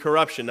inherit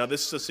incorruption. Now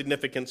this is a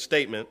significant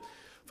statement.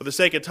 For the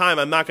sake of time,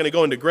 I'm not going to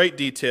go into great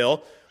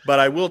detail, but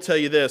I will tell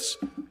you this.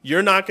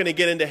 You're not going to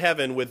get into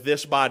heaven with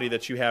this body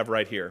that you have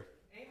right here.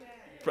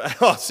 Amen.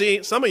 Oh,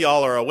 see, some of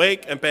y'all are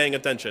awake and paying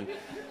attention.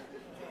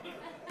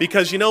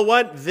 Because you know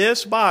what?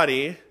 This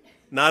body,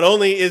 not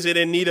only is it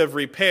in need of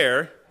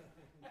repair,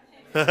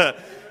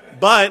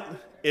 but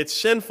it's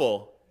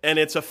sinful and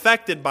it's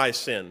affected by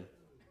sin.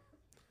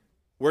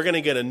 We're going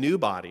to get a new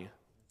body.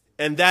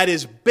 And that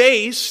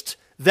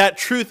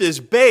truth is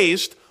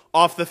based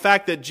off the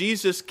fact that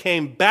Jesus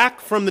came back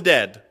from the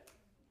dead.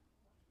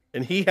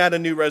 And he had a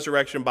new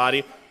resurrection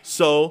body.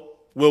 So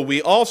will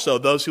we also,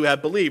 those who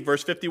have believed.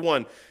 Verse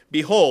 51,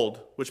 behold,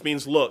 which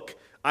means look,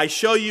 I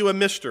show you a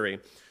mystery.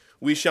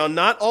 We shall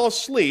not all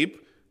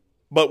sleep,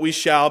 but we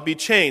shall be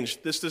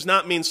changed. This does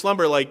not mean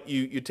slumber like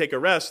you take a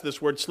rest.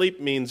 This word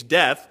sleep means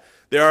death.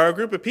 There are a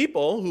group of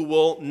people who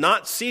will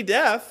not see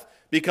death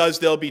because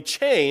they'll be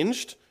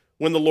changed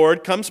when the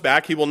Lord comes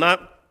back. He will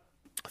not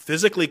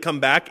physically come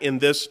back in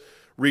this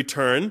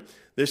return.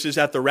 This is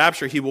at the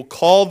rapture. He will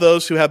call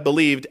those who have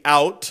believed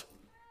out,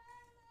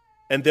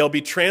 and they'll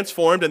be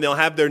transformed, and they'll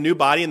have their new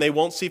body, and they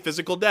won't see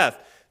physical death.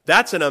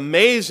 That's an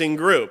amazing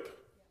group.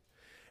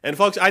 And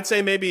folks, I'd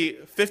say maybe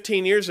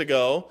 15 years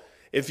ago,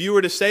 if you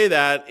were to say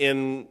that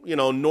in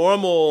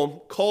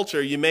normal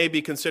culture, you may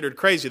be considered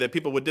crazy, that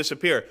people would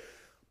disappear.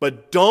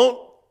 But don't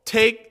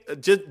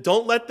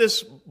let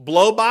this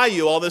blow by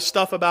you, all this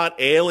stuff about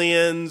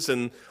aliens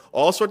and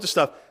all sorts of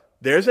stuff.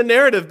 There's a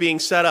narrative being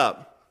set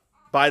up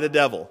by the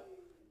devil.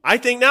 I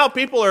think now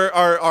people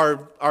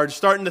are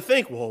starting to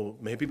think, well,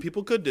 maybe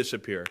people could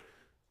disappear.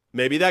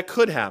 Maybe that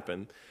could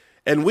happen.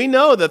 And we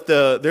know that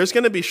there's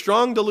going to be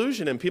strong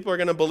delusion and people are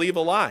going to believe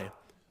a lie.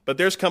 But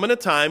there's coming a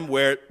time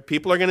where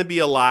people are going to be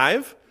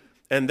alive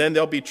and then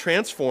they'll be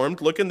transformed.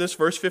 Look in this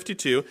verse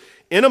 52.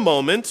 In a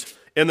moment,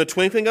 in the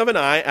twinkling of an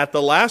eye, at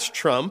the last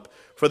trump,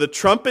 for the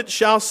trumpet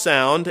shall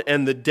sound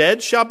and the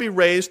dead shall be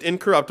raised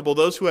incorruptible.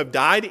 Those who have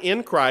died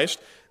in Christ,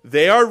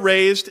 they are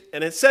raised,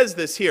 and it says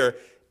this here,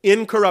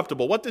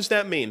 incorruptible. What does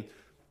that mean?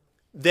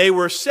 They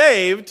were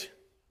saved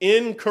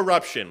in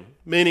corruption,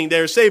 meaning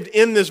they're saved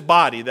in this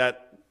body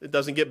that it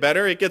doesn't get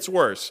better, it gets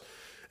worse.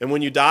 And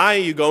when you die,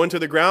 you go into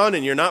the ground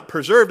and you're not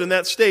preserved in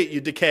that state.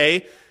 You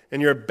decay and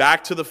you're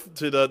back to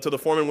the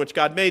form in which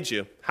God made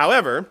you.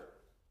 However,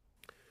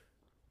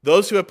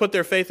 those who have put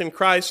their faith in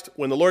Christ,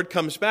 when the Lord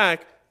comes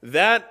back,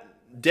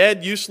 that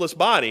dead, useless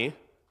body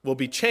will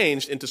be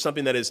changed into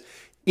something that is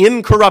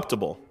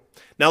incorruptible.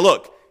 Now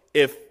look,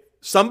 if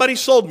somebody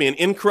sold me an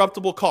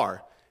incorruptible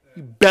car,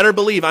 you better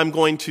believe I'm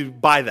going to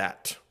buy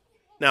that.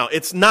 Now,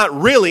 it's not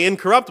really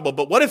incorruptible,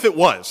 but what if it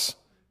was?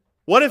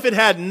 What if it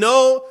had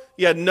don't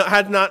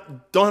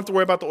have to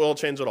worry about the oil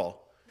change at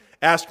all?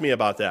 Ask me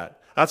about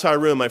that. That's how I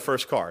ruined my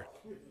first car.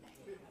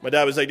 My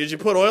dad was like, did you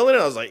put oil in it?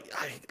 I was like,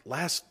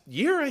 last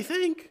year, I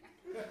think.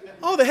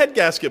 Oh, the head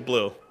gasket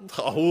blew.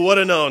 Oh, who would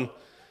have known?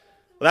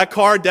 Well, that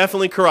car,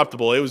 definitely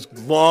corruptible. It was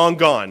long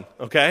gone,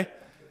 okay?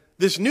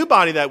 This new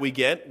body that we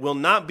get will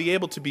not be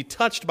able to be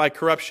touched by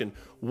corruption.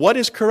 What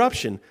is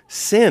corruption?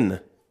 Sin.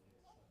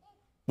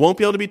 Won't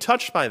be able to be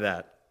touched by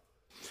that.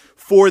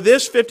 For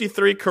this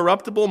 53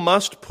 corruptible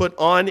must put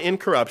on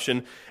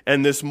incorruption,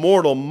 and this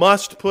mortal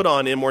must put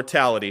on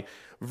immortality.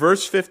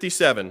 Verse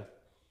 57.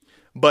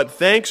 But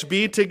thanks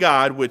be to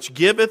God, which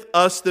giveth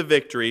us the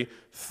victory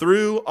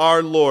through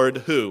our Lord,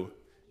 who?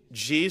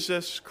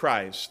 Jesus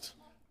Christ.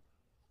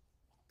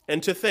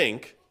 And to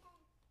think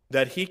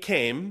that he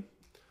came,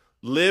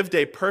 lived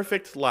a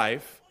perfect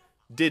life,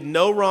 did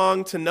no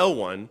wrong to no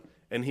one,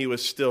 and he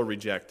was still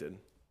rejected.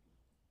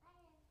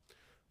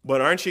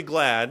 But aren't you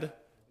glad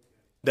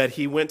that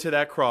he went to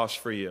that cross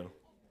for you?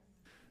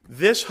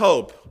 This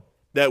hope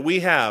that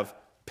we have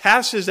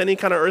passes any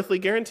kind of earthly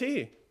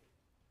guarantee.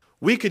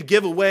 We could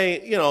give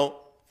away,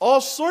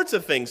 all sorts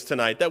of things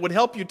tonight that would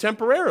help you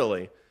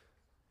temporarily.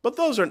 But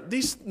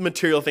these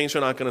material things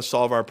are not going to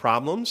solve our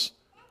problems.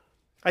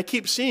 I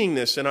keep seeing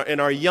this in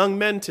our young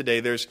men today.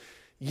 There's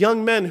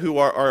young men who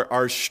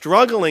are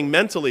struggling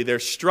mentally. They're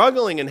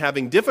struggling and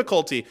having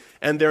difficulty,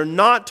 and they're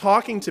not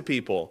talking to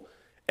people.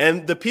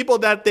 And the people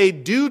that they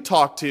do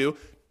talk to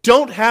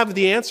don't have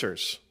the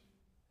answers.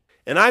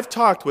 And I've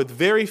talked with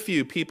very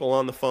few people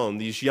on the phone,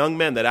 these young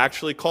men that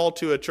actually call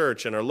to a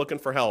church and are looking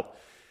for help.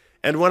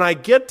 And when I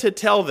get to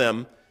tell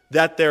them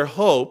that their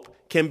hope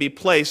can be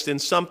placed in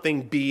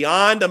something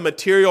beyond a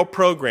material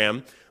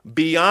program,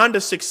 beyond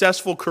a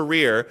successful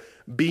career,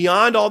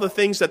 beyond all the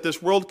things that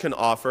this world can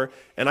offer,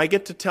 and I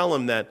get to tell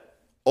them that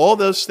all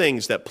those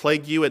things that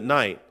plague you at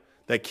night,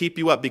 that keep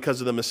you up because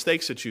of the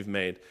mistakes that you've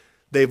made,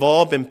 they've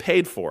all been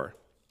paid for.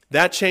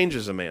 That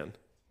changes a man.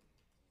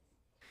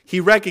 He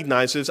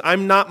recognizes,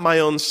 I'm not my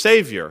own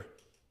Savior.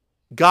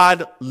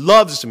 God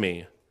loves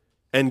me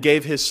and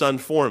gave his Son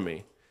for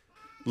me.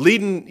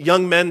 Leading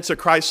young men to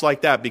Christ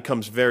like that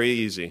becomes very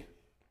easy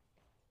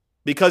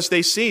because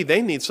they see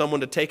they need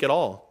someone to take it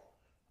all.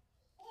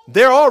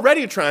 They're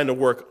already trying to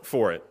work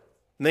for it,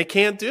 and they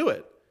can't do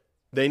it.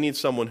 They need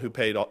someone who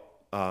paid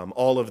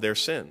all of their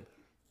sin.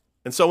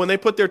 And so when they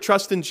put their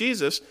trust in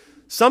Jesus,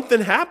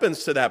 something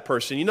happens to that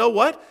person. You know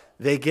what?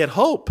 They get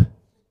hope.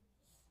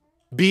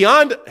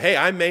 Beyond, hey,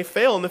 I may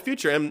fail in the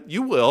future, and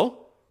you will.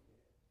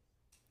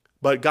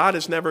 But God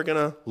is never going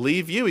to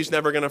leave you. He's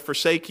never going to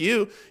forsake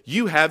you.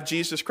 You have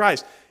Jesus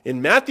Christ.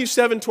 In Matthew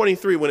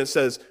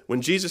 7:23,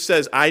 when Jesus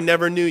says, I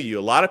never knew you,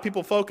 a lot of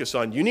people focus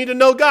on, you need to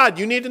know God,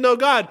 you need to know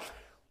God.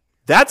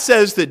 That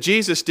says that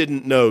Jesus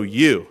didn't know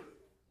you.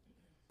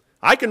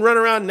 I can run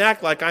around and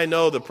act like I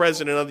know the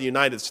President of the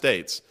United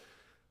States.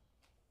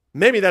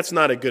 Maybe that's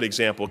not a good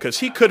example because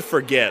he could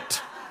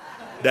forget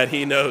that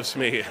he knows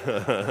me.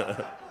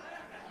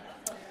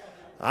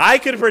 I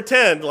could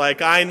pretend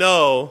like I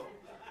know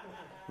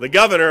the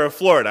governor of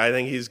Florida. I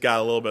think he's got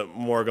a little bit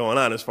more going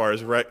on as far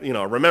as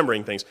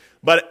remembering things.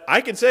 But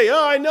I could say,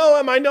 I know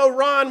him, I know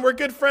Ron, we're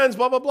good friends,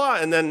 blah, blah, blah.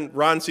 And then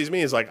Ron sees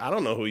me, he's like, I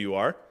don't know who you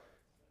are.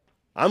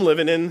 I'm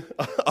living in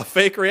a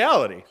fake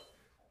reality.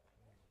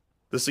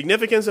 The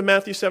significance of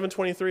Matthew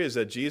 7:23 is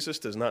that Jesus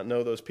does not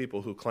know those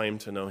people who claim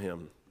to know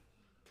him.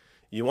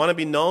 You want to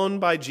be known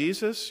by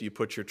Jesus? You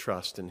put your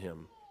trust in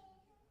him.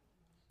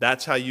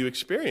 That's how you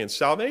experience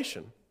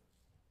salvation.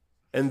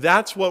 And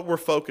that's what we're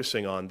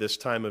focusing on this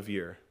time of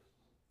year.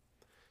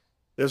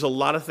 There's a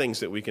lot of things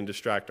that we can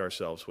distract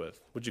ourselves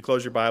with. Would you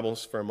close your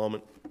Bibles for a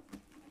moment?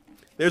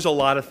 There's a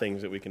lot of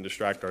things that we can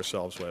distract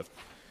ourselves with.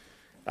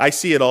 I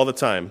see it all the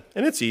time,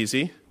 and it's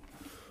easy.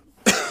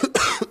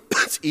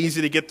 It's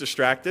easy to get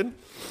distracted.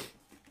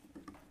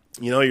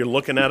 You're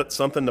looking at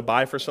something to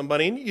buy for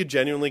somebody, and you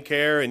genuinely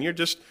care, and you're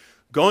just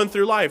going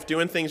through life,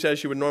 doing things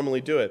as you would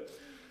normally do it.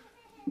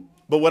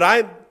 But what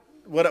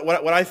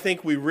I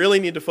think we really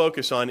need to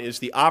focus on is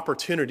the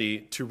opportunity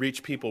to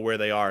reach people where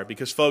they are.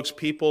 Because, folks,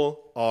 people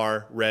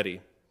are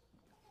ready.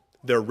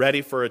 They're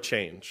ready for a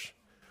change.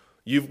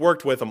 You've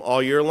worked with them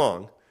all year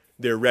long.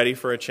 They're ready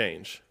for a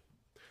change.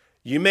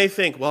 You may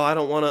think, well, I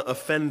don't want to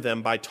offend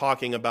them by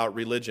talking about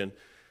religion.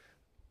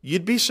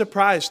 You'd be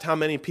surprised how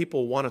many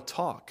people want to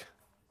talk.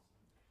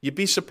 You'd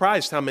be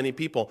surprised how many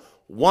people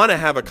want to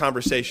have a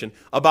conversation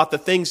about the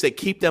things that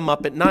keep them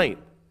up at night.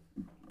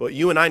 But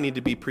you and I need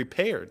to be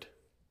prepared.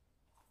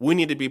 We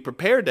need to be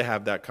prepared to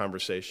have that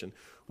conversation.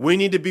 We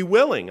need to be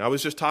willing. I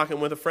was just talking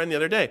with a friend the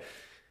other day.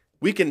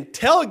 We can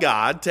tell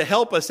God to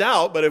help us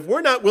out, but if we're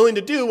not willing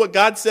to do what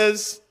God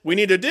says we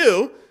need to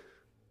do,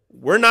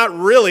 we're not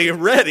really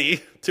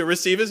ready to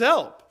receive his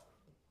help.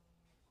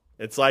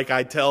 It's like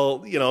I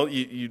tell,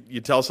 you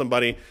tell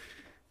somebody,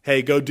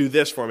 hey, go do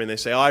this for me. And they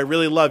say, I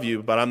really love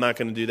you, but I'm not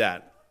going to do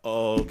that.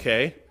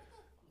 Okay.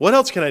 What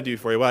else can I do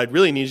for you? Well, I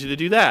really need you to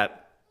do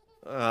that.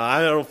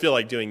 I don't feel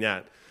like doing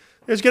that.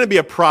 There's going to be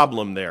a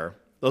problem there.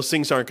 Those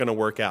things aren't going to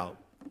work out.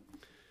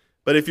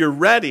 But if you're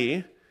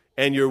ready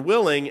and you're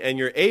willing and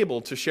you're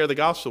able to share the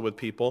gospel with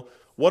people,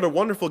 what a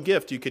wonderful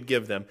gift you could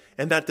give them.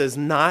 And that does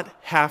not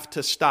have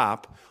to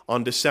stop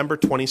on December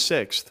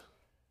 26th.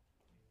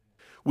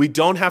 We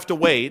don't have to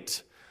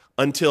wait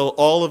until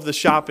all of the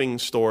shopping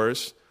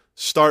stores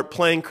start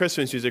playing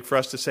Christmas music for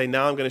us to say,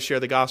 now I'm going to share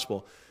the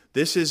gospel.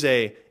 This is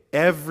a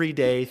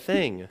everyday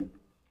thing.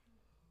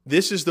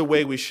 This is the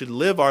way we should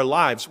live our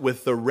lives,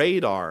 with the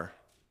radar.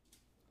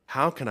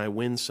 How can I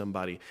win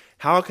somebody?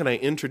 How can I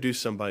introduce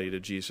somebody to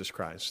Jesus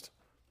Christ?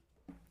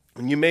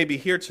 And you may be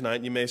here tonight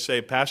and you may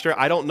say, Pastor,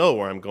 I don't know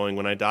where I'm going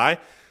when I die.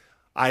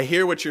 I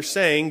hear what you're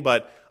saying,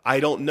 but I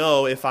don't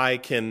know if I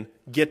can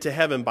get to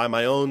heaven by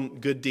my own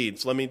good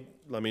deeds. Let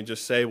me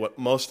just say what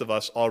most of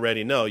us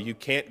already know. You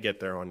can't get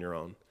there on your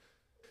own.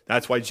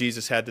 That's why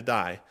Jesus had to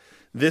die.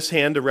 This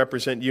hand to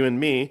represent you and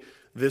me.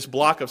 This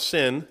block of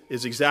sin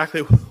is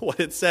exactly what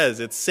it says.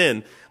 It's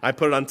sin. I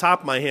put it on top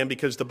of my hand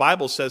because the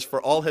Bible says,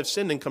 for all have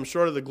sinned and come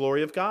short of the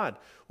glory of God.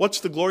 What's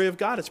the glory of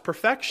God? It's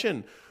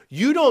perfection.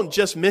 You don't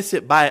just miss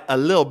it by a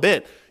little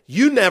bit.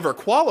 You never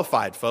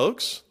qualified,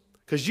 folks,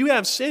 because you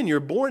have sin.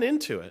 You're born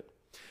into it.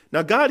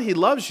 Now, God, He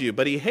loves you,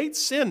 but He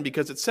hates sin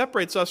because it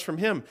separates us from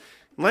Him.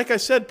 And like I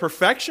said,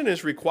 perfection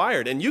is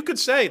required. And you could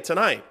say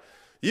tonight,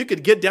 you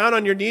could get down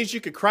on your knees, you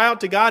could cry out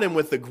to God, and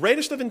with the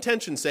greatest of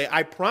intentions say,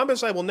 I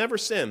promise I will never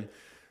sin.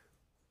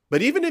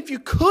 But even if you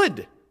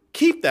could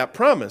keep that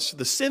promise,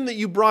 the sin that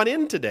you brought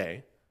in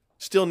today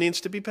still needs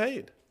to be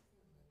paid.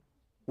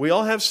 We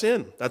all have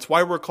sin. That's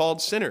why we're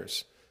called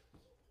sinners.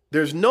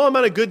 There's no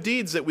amount of good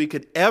deeds that we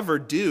could ever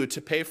do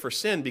to pay for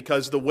sin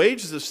because the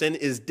wages of sin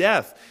is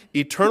death,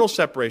 eternal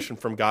separation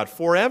from God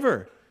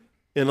forever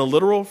in a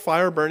literal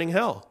fire-burning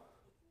hell.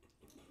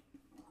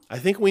 I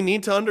think we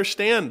need to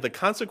understand the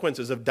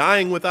consequences of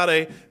dying without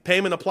a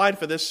payment applied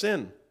for this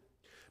sin.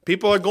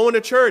 People are going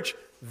to church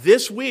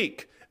this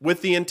week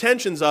with the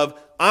intentions of,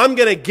 I'm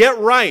going to get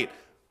right.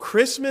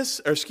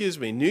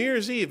 New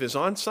Year's Eve is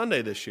on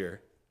Sunday this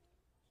year.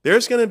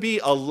 There's going to be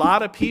a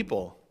lot of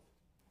people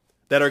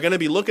that are going to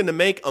be looking to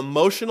make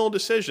emotional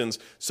decisions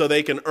so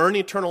they can earn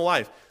eternal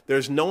life.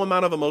 There's no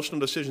amount of emotional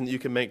decision that you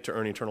can make to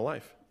earn eternal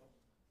life.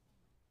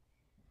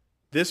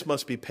 This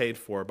must be paid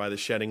for by the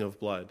shedding of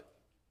blood.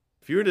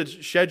 If you were to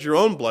shed your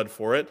own blood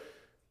for it,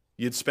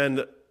 you'd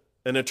spend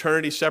an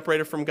eternity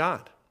separated from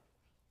God.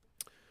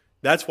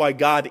 That's why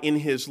God,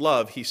 in His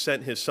love, He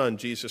sent His Son,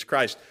 Jesus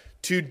Christ,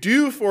 to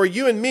do for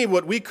you and me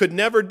what we could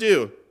never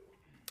do.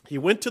 He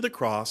went to the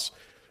cross,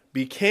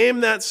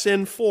 became that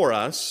sin for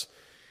us.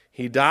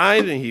 He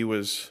died and He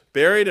was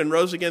buried and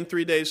rose again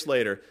 3 days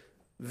later.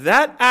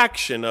 That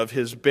action of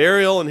His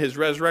burial and His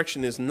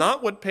resurrection is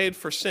not what paid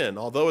for sin,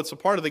 although it's a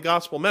part of the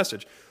gospel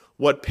message.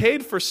 What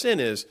paid for sin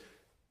is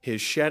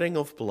His shedding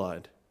of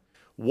blood.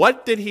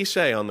 What did He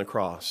say on the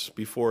cross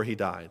before He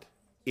died?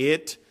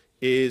 It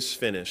is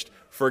finished.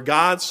 For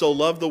God so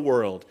loved the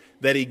world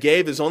that He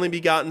gave His only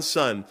begotten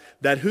Son,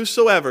 that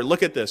whosoever,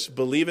 look at this,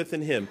 believeth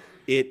in Him,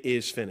 it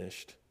is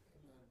finished.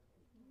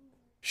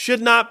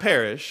 Should not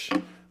perish,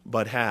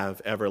 but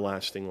have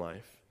everlasting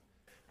life.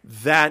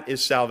 That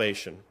is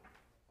salvation.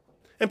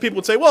 And people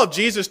would say, well, if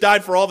Jesus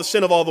died for all the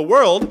sin of all the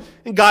world,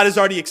 and God has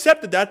already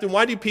accepted that, then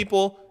why do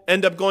people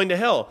end up going to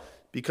hell?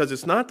 Because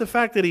it's not the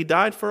fact that He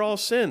died for all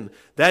sin.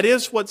 That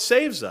is what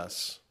saves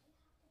us.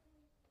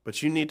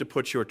 But you need to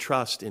put your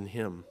trust in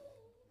Him.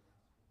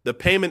 The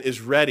payment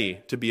is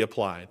ready to be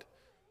applied.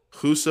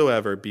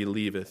 Whosoever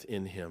believeth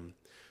in Him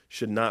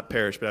should not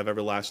perish but have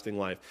everlasting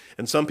life.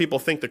 And some people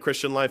think the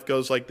Christian life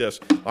goes like this.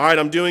 All right,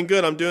 I'm doing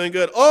good.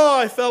 Oh,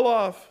 I fell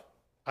off.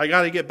 I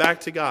got to get back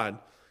to God.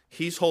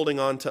 He's holding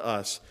on to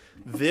us.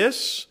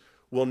 This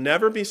will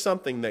never be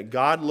something that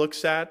God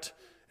looks at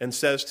and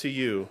says to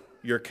you,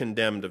 you're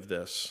condemned of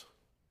this.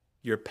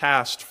 You're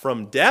passed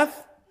from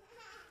death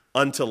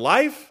unto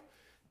life.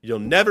 You'll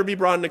never be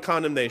brought into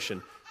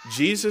condemnation.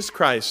 Jesus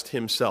Christ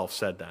Himself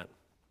said that.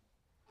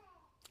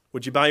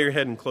 Would you bow your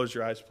head and close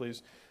your eyes,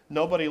 please?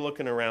 Nobody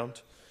looking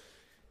around.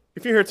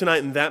 If you're here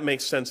tonight and that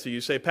makes sense to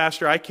you, say,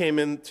 Pastor, I came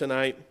in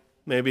tonight,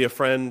 maybe a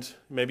friend,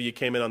 maybe you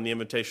came in on the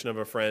invitation of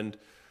a friend.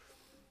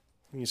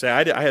 You say,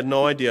 I had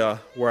no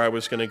idea where I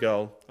was going to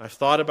go. I've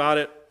thought about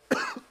it,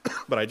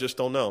 but I just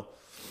don't know.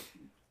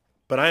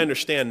 But I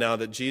understand now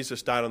that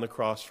Jesus died on the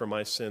cross for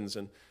my sins,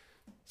 and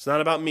it's not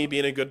about me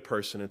being a good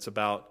person. It's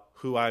about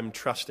who I'm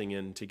trusting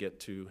in to get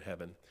to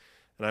heaven.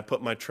 And I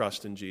put my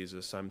trust in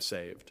Jesus. I'm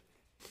saved.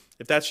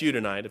 If that's you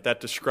tonight, if that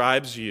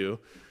describes you,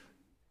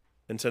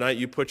 and tonight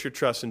you put your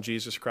trust in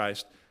Jesus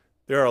Christ,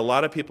 there are a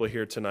lot of people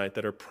here tonight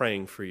that are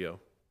praying for you.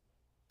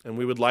 And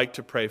we would like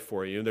to pray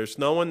for you. There's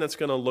no one that's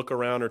going to look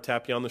around or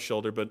tap you on the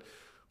shoulder, but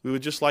we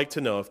would just like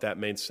to know if that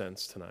made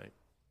sense tonight.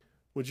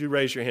 Would you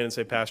raise your hand and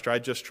say, Pastor, I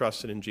just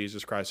trusted in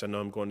Jesus Christ. I know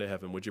I'm going to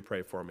heaven. Would you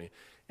pray for me?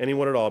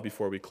 Anyone at all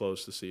before we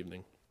close this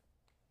evening?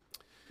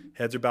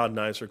 Heads are bowed and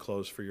eyes are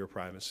closed for your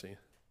privacy.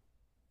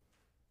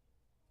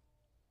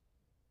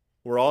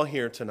 We're all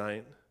here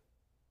tonight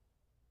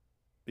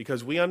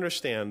because we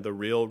understand the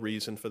real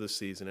reason for the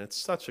season. It's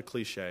such a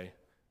cliche.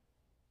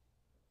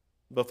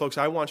 But folks,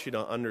 I want you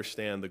to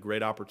understand the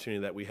great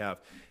opportunity that we have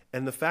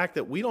and the fact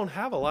that we don't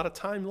have a lot of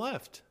time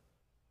left.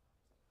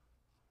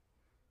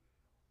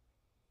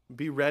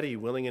 Be ready,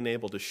 willing, and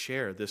able to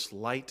share this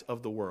light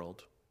of the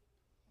world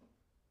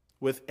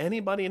with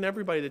anybody and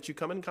everybody that you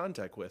come in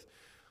contact with.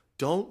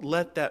 Don't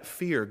let that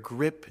fear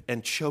grip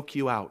and choke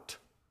you out.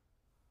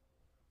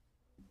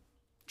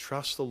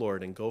 Trust the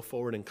Lord and go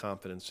forward in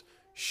confidence.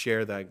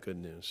 Share that good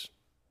news.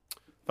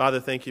 Father,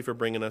 thank you for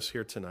bringing us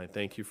here tonight.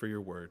 Thank you for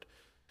your word.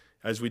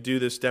 As we do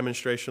this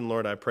demonstration,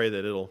 Lord, I pray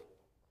that it'll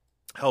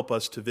help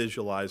us to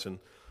visualize and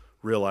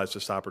realize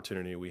this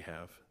opportunity we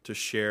have to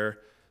share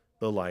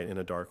the light in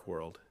a dark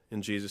world.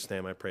 In Jesus'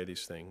 name, I pray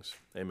these things.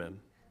 Amen.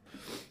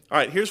 All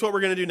right, here's what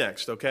we're going to do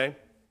next, okay?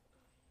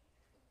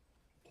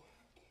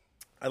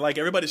 I'd like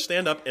everybody to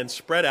stand up and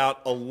spread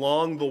out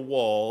along the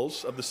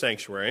walls of the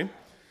sanctuary.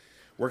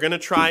 we're going to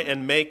try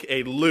and make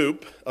a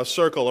loop, a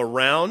circle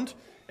around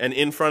and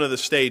in front of the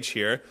stage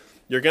here.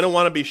 You're going to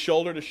want to be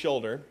shoulder to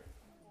shoulder.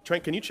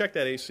 Trent, can you check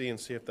that AC and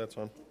see if that's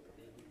on?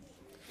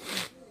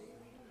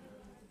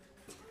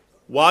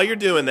 While you're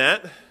doing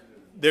that,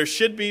 there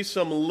should be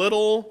some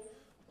little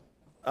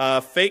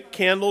fake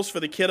candles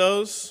for the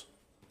kiddos.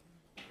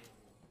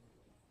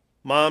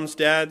 Moms,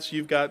 dads,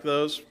 you've got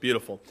those.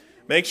 Beautiful.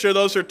 Make sure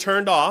those are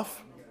turned off.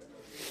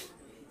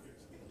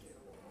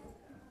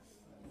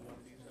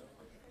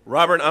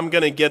 Robert, I'm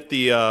going to get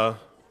the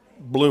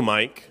blue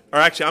mic. Or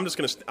actually, I'm just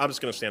going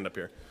to stand up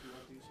here.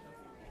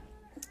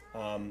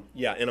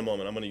 Yeah, in a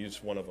moment. I'm going to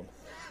use one of them.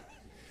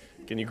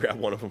 Can you grab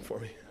one of them for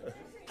me?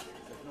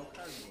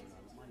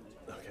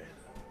 Okay.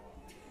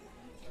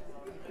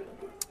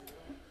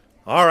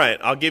 All right,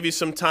 I'll give you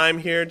some time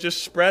here.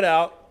 Just spread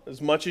out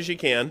as much as you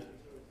can.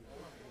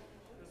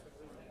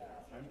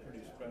 I'm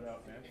pretty spread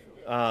out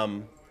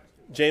naturally.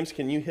 James,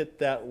 can you hit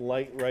that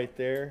light right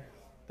there?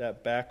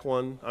 That back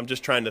one? I'm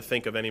just trying to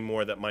think of any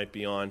more that might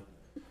be on.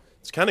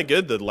 It's kind of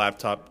good the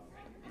laptop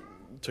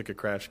took a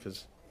crash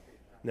because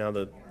now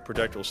the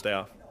projector will stay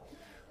off.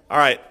 All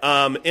right,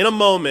 in a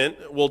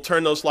moment, we'll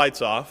turn those lights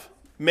off.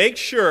 Make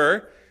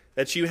sure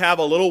that you have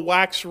a little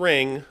wax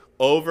ring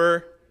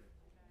over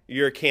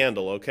your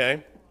candle,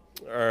 okay?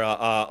 Or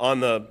on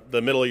the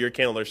middle of your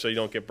candle there so you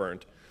don't get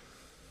burned.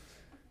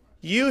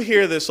 You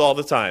hear this all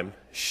the time.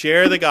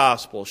 Share the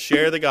gospel,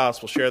 share the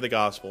gospel, share the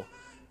gospel.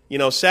 You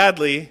know,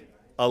 sadly,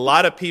 a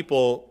lot of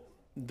people,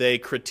 they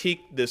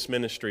critique this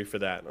ministry for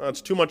that. Oh,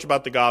 it's too much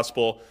about the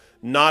gospel,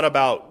 not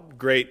about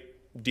great,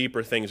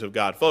 deeper things of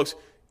God. Folks,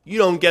 you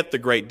don't get the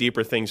great,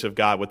 deeper things of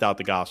God without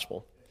the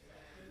gospel.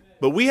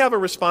 But we have a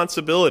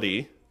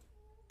responsibility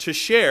to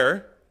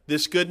share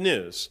this good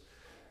news.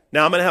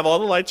 Now, I'm going to have all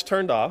the lights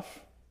turned off.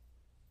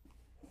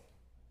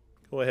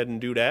 Go ahead and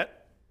do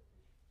that.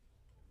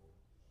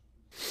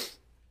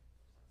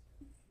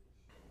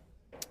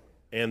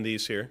 And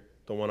these here,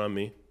 the one on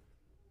me.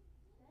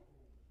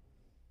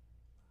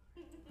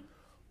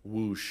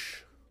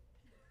 Whoosh.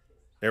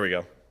 There we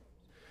go.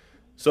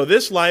 So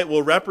this light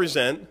will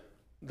represent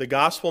the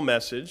gospel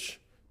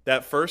message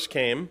that first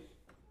came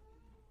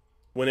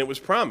when it was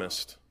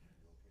promised.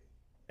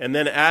 And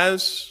then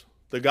as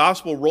the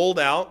gospel rolled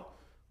out,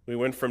 we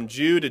went from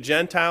Jew to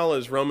Gentile,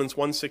 as Romans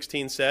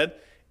 1:16 said,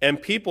 and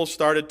people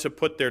started to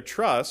put their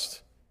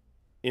trust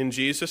in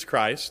Jesus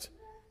Christ.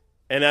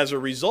 And as a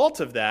result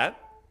of that,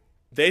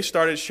 they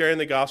started sharing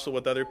the gospel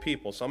with other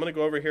people. So I'm going to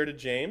go over here to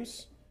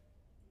James,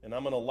 and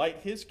I'm going to light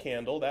his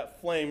candle.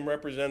 That flame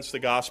represents the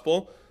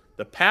gospel.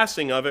 The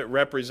passing of it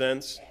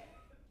represents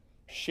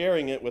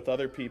sharing it with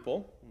other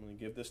people. I'm going to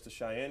give this to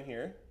Cheyenne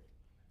here.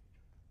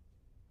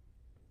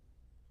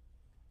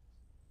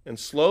 And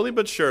slowly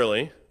but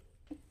surely,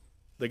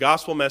 the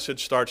gospel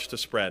message starts to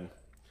spread.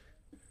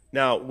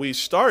 Now, we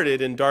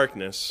started in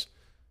darkness.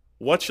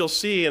 What you'll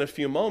see in a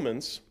few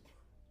moments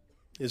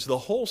is the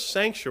whole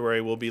sanctuary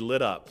will be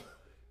lit up.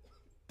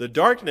 The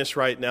darkness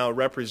right now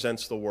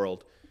represents the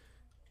world.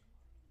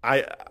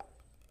 I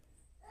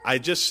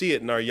just see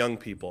it in our young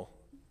people.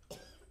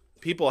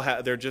 People,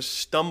 they're just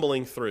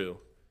stumbling through.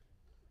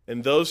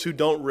 And those who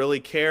don't really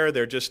care,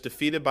 they're just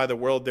defeated by the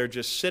world. They're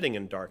just sitting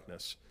in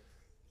darkness.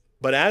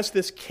 But as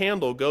this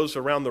candle goes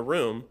around the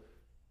room,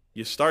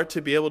 you start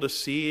to be able to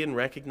see and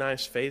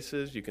recognize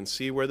faces. You can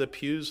see where the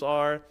pews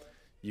are.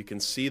 You can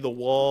see the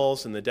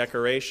walls and the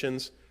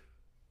decorations.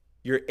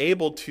 You're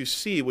able to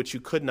see what you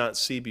could not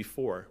see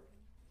before.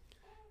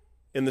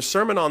 In the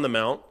Sermon on the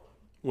Mount,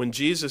 when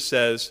Jesus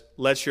says,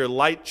 "Let your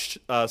light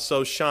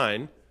so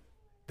shine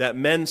that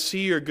men see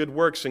your good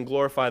works and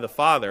glorify the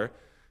Father,"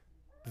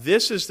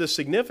 this is the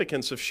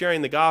significance of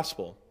sharing the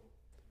gospel.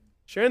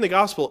 Sharing the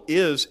gospel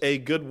is a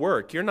good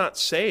work. You're not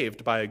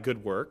saved by a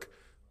good work,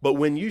 but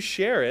when you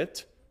share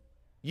it,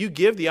 you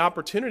give the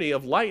opportunity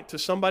of light to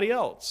somebody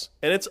else,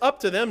 and it's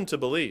up to them to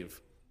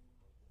believe.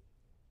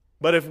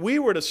 But if we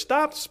were to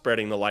stop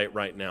spreading the light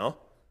right now,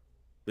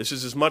 this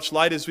is as much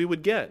light as we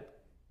would get.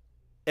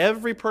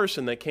 Every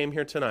person that came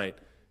here tonight,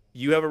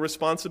 you have a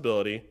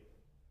responsibility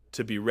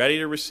to be ready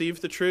to receive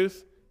the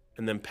truth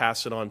and then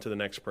pass it on to the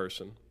next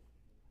person.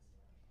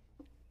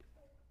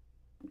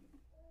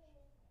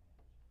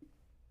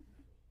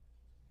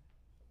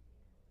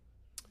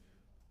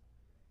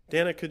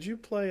 Dana, could you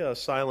play a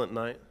Silent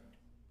Night?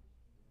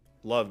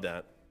 Love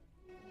that.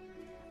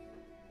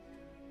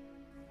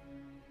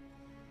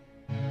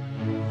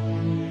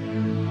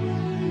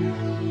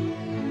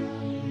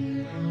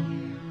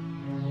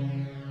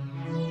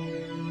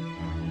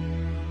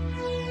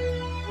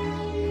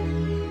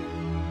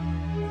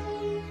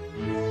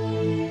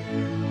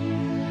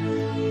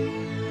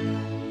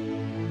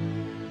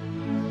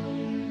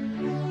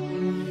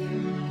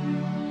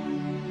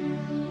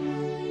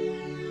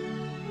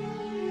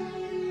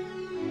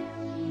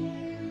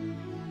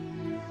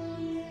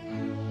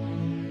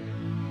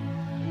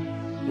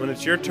 When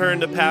it's your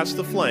turn to pass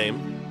the flame,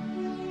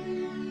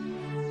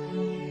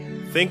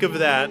 think of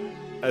that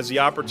as the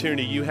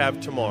opportunity you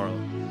have tomorrow.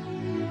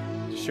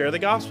 Share the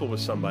gospel with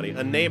somebody,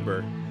 a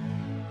neighbor,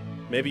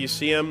 Maybe you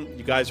see them,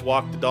 you guys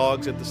walk the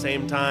dogs at the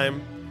same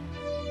time,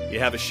 you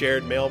have a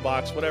shared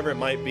mailbox, whatever it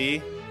might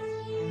be.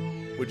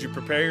 Would you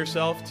prepare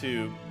yourself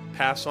to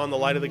pass on the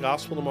light of the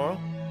gospel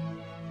tomorrow?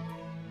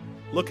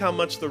 Look how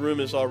much the room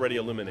is already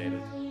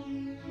illuminated.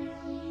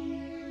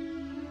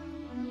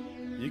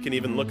 You can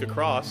even look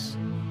across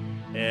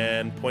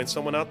and point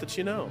someone out that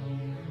you know.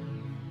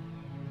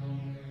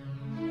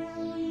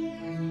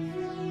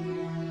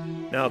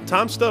 Now,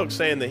 Tom Stokes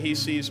saying that he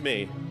sees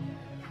me.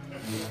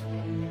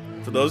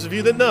 For those of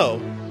you that know,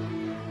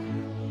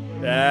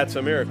 that's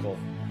a miracle.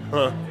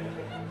 Huh.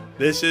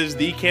 This is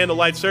the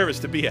candlelight service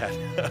to be at.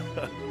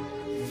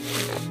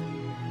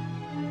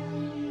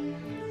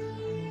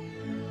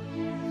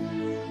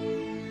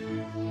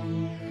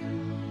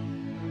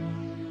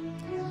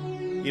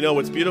 You know,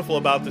 what's beautiful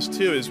about this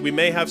too is we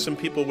may have some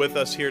people with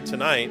us here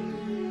tonight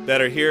that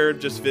are here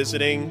just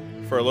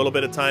visiting for a little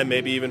bit of time,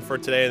 maybe even for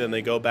today, and then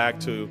they go back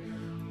to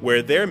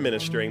where they're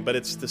ministering, but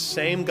it's the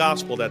same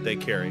gospel that they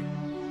carry.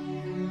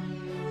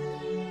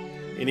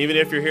 And even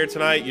if you're here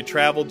tonight, you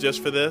traveled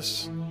just for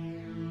this,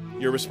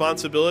 your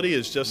responsibility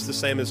is just the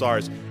same as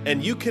ours.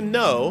 And you can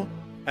know,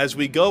 as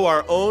we go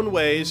our own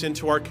ways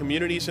into our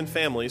communities and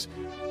families,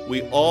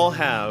 we all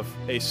have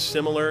a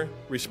similar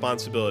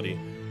responsibility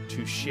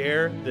to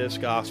share this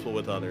gospel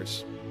with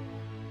others.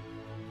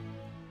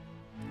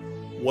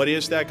 What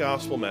is that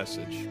gospel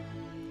message?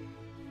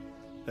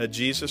 That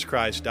Jesus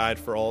Christ died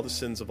for all the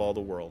sins of all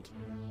the world.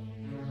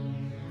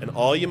 And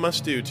all you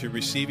must do to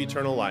receive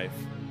eternal life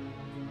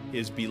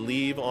is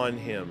believe on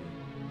Him.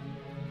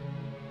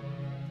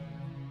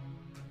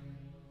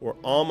 We're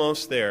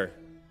almost there.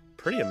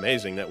 Pretty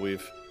amazing that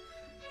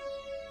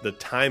the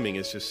timing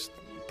is just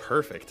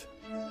perfect.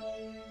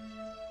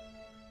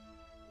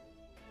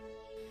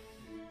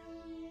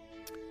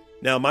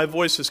 Now, my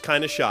voice is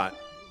kind of shot.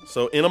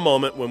 So in a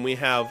moment, when we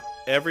have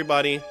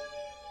everybody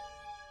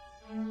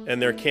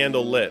and their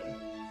candle lit,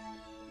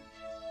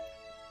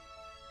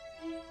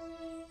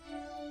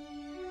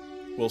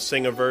 we'll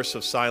sing a verse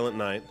of Silent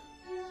Night.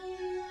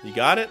 You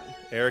got it?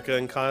 Erica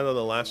and Kyla,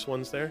 the last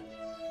ones there.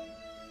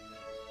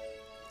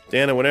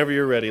 Dana, whenever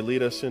you're ready,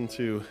 lead us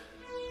into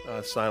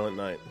Silent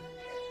Night.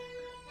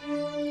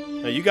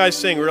 Now, you guys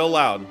sing real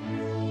loud.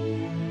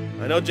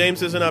 I know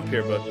James isn't up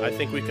here, but I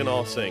think we can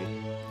all sing.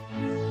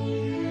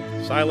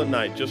 Silent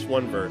Night, just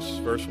one verse,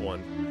 verse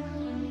 1.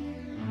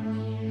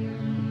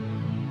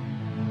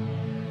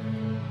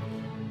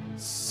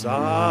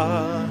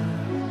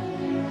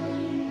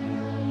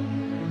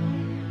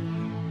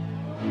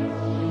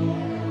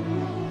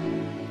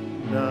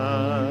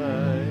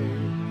 Night,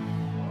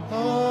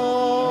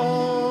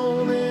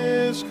 all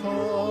is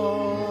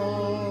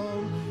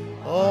calm,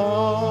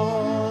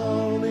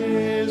 all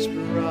is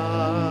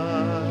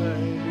bright,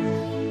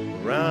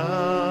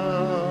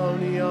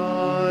 round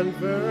yon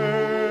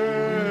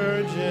virgins,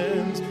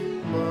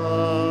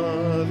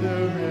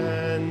 mother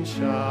and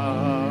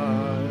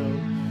child,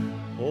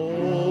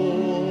 holy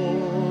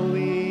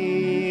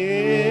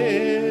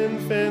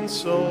infant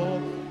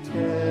soul,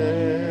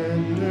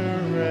 tender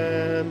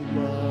and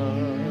mild,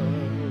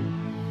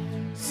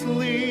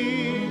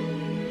 sleep,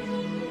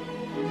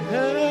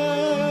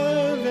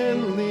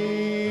 heavenly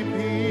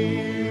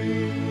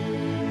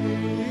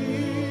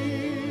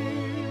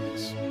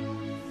peace.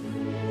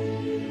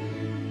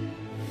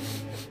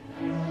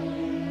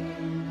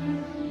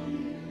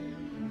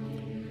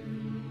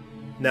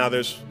 Now,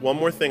 there's one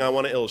more thing I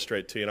want to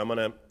illustrate to you, and I'm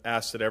going to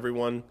ask that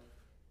everyone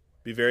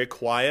be very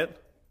quiet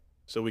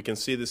so we can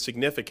see the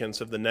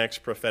significance of the next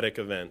prophetic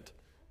event.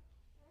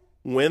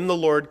 When the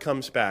Lord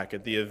comes back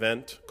at the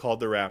event called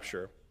the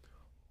rapture,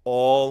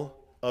 all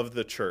of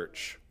the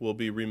church will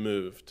be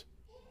removed.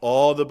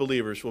 All the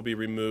believers will be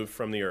removed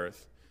from the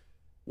earth.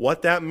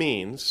 What that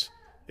means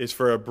is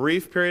for a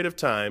brief period of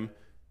time,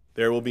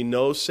 there will be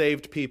no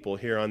saved people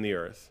here on the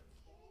earth.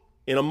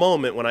 In a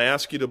moment, when I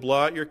ask you to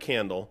blow out your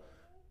candle,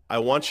 I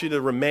want you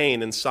to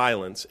remain in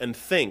silence and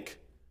think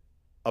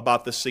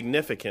about the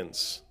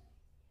significance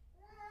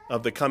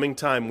of the coming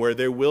time where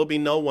there will be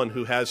no one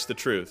who has the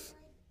truth.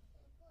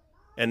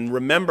 And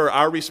remember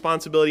our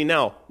responsibility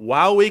now,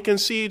 while we can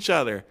see each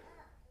other,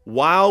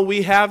 while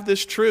we have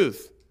this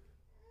truth,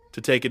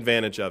 to take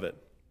advantage of it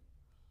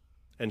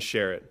and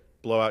share it.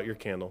 Blow out your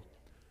candle.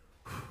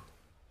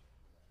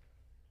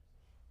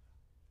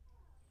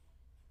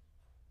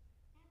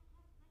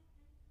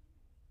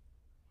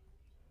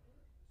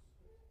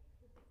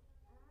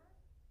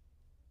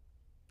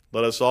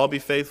 Let us all be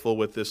faithful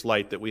with this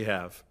light that we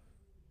have.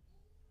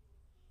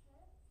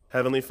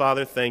 Heavenly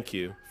Father, thank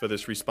you for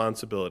this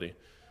responsibility.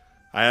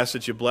 I ask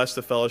that you bless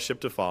the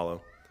fellowship to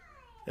follow,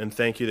 and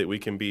thank you that we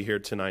can be here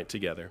tonight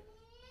together.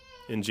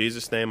 In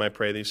Jesus' name I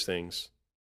pray these things.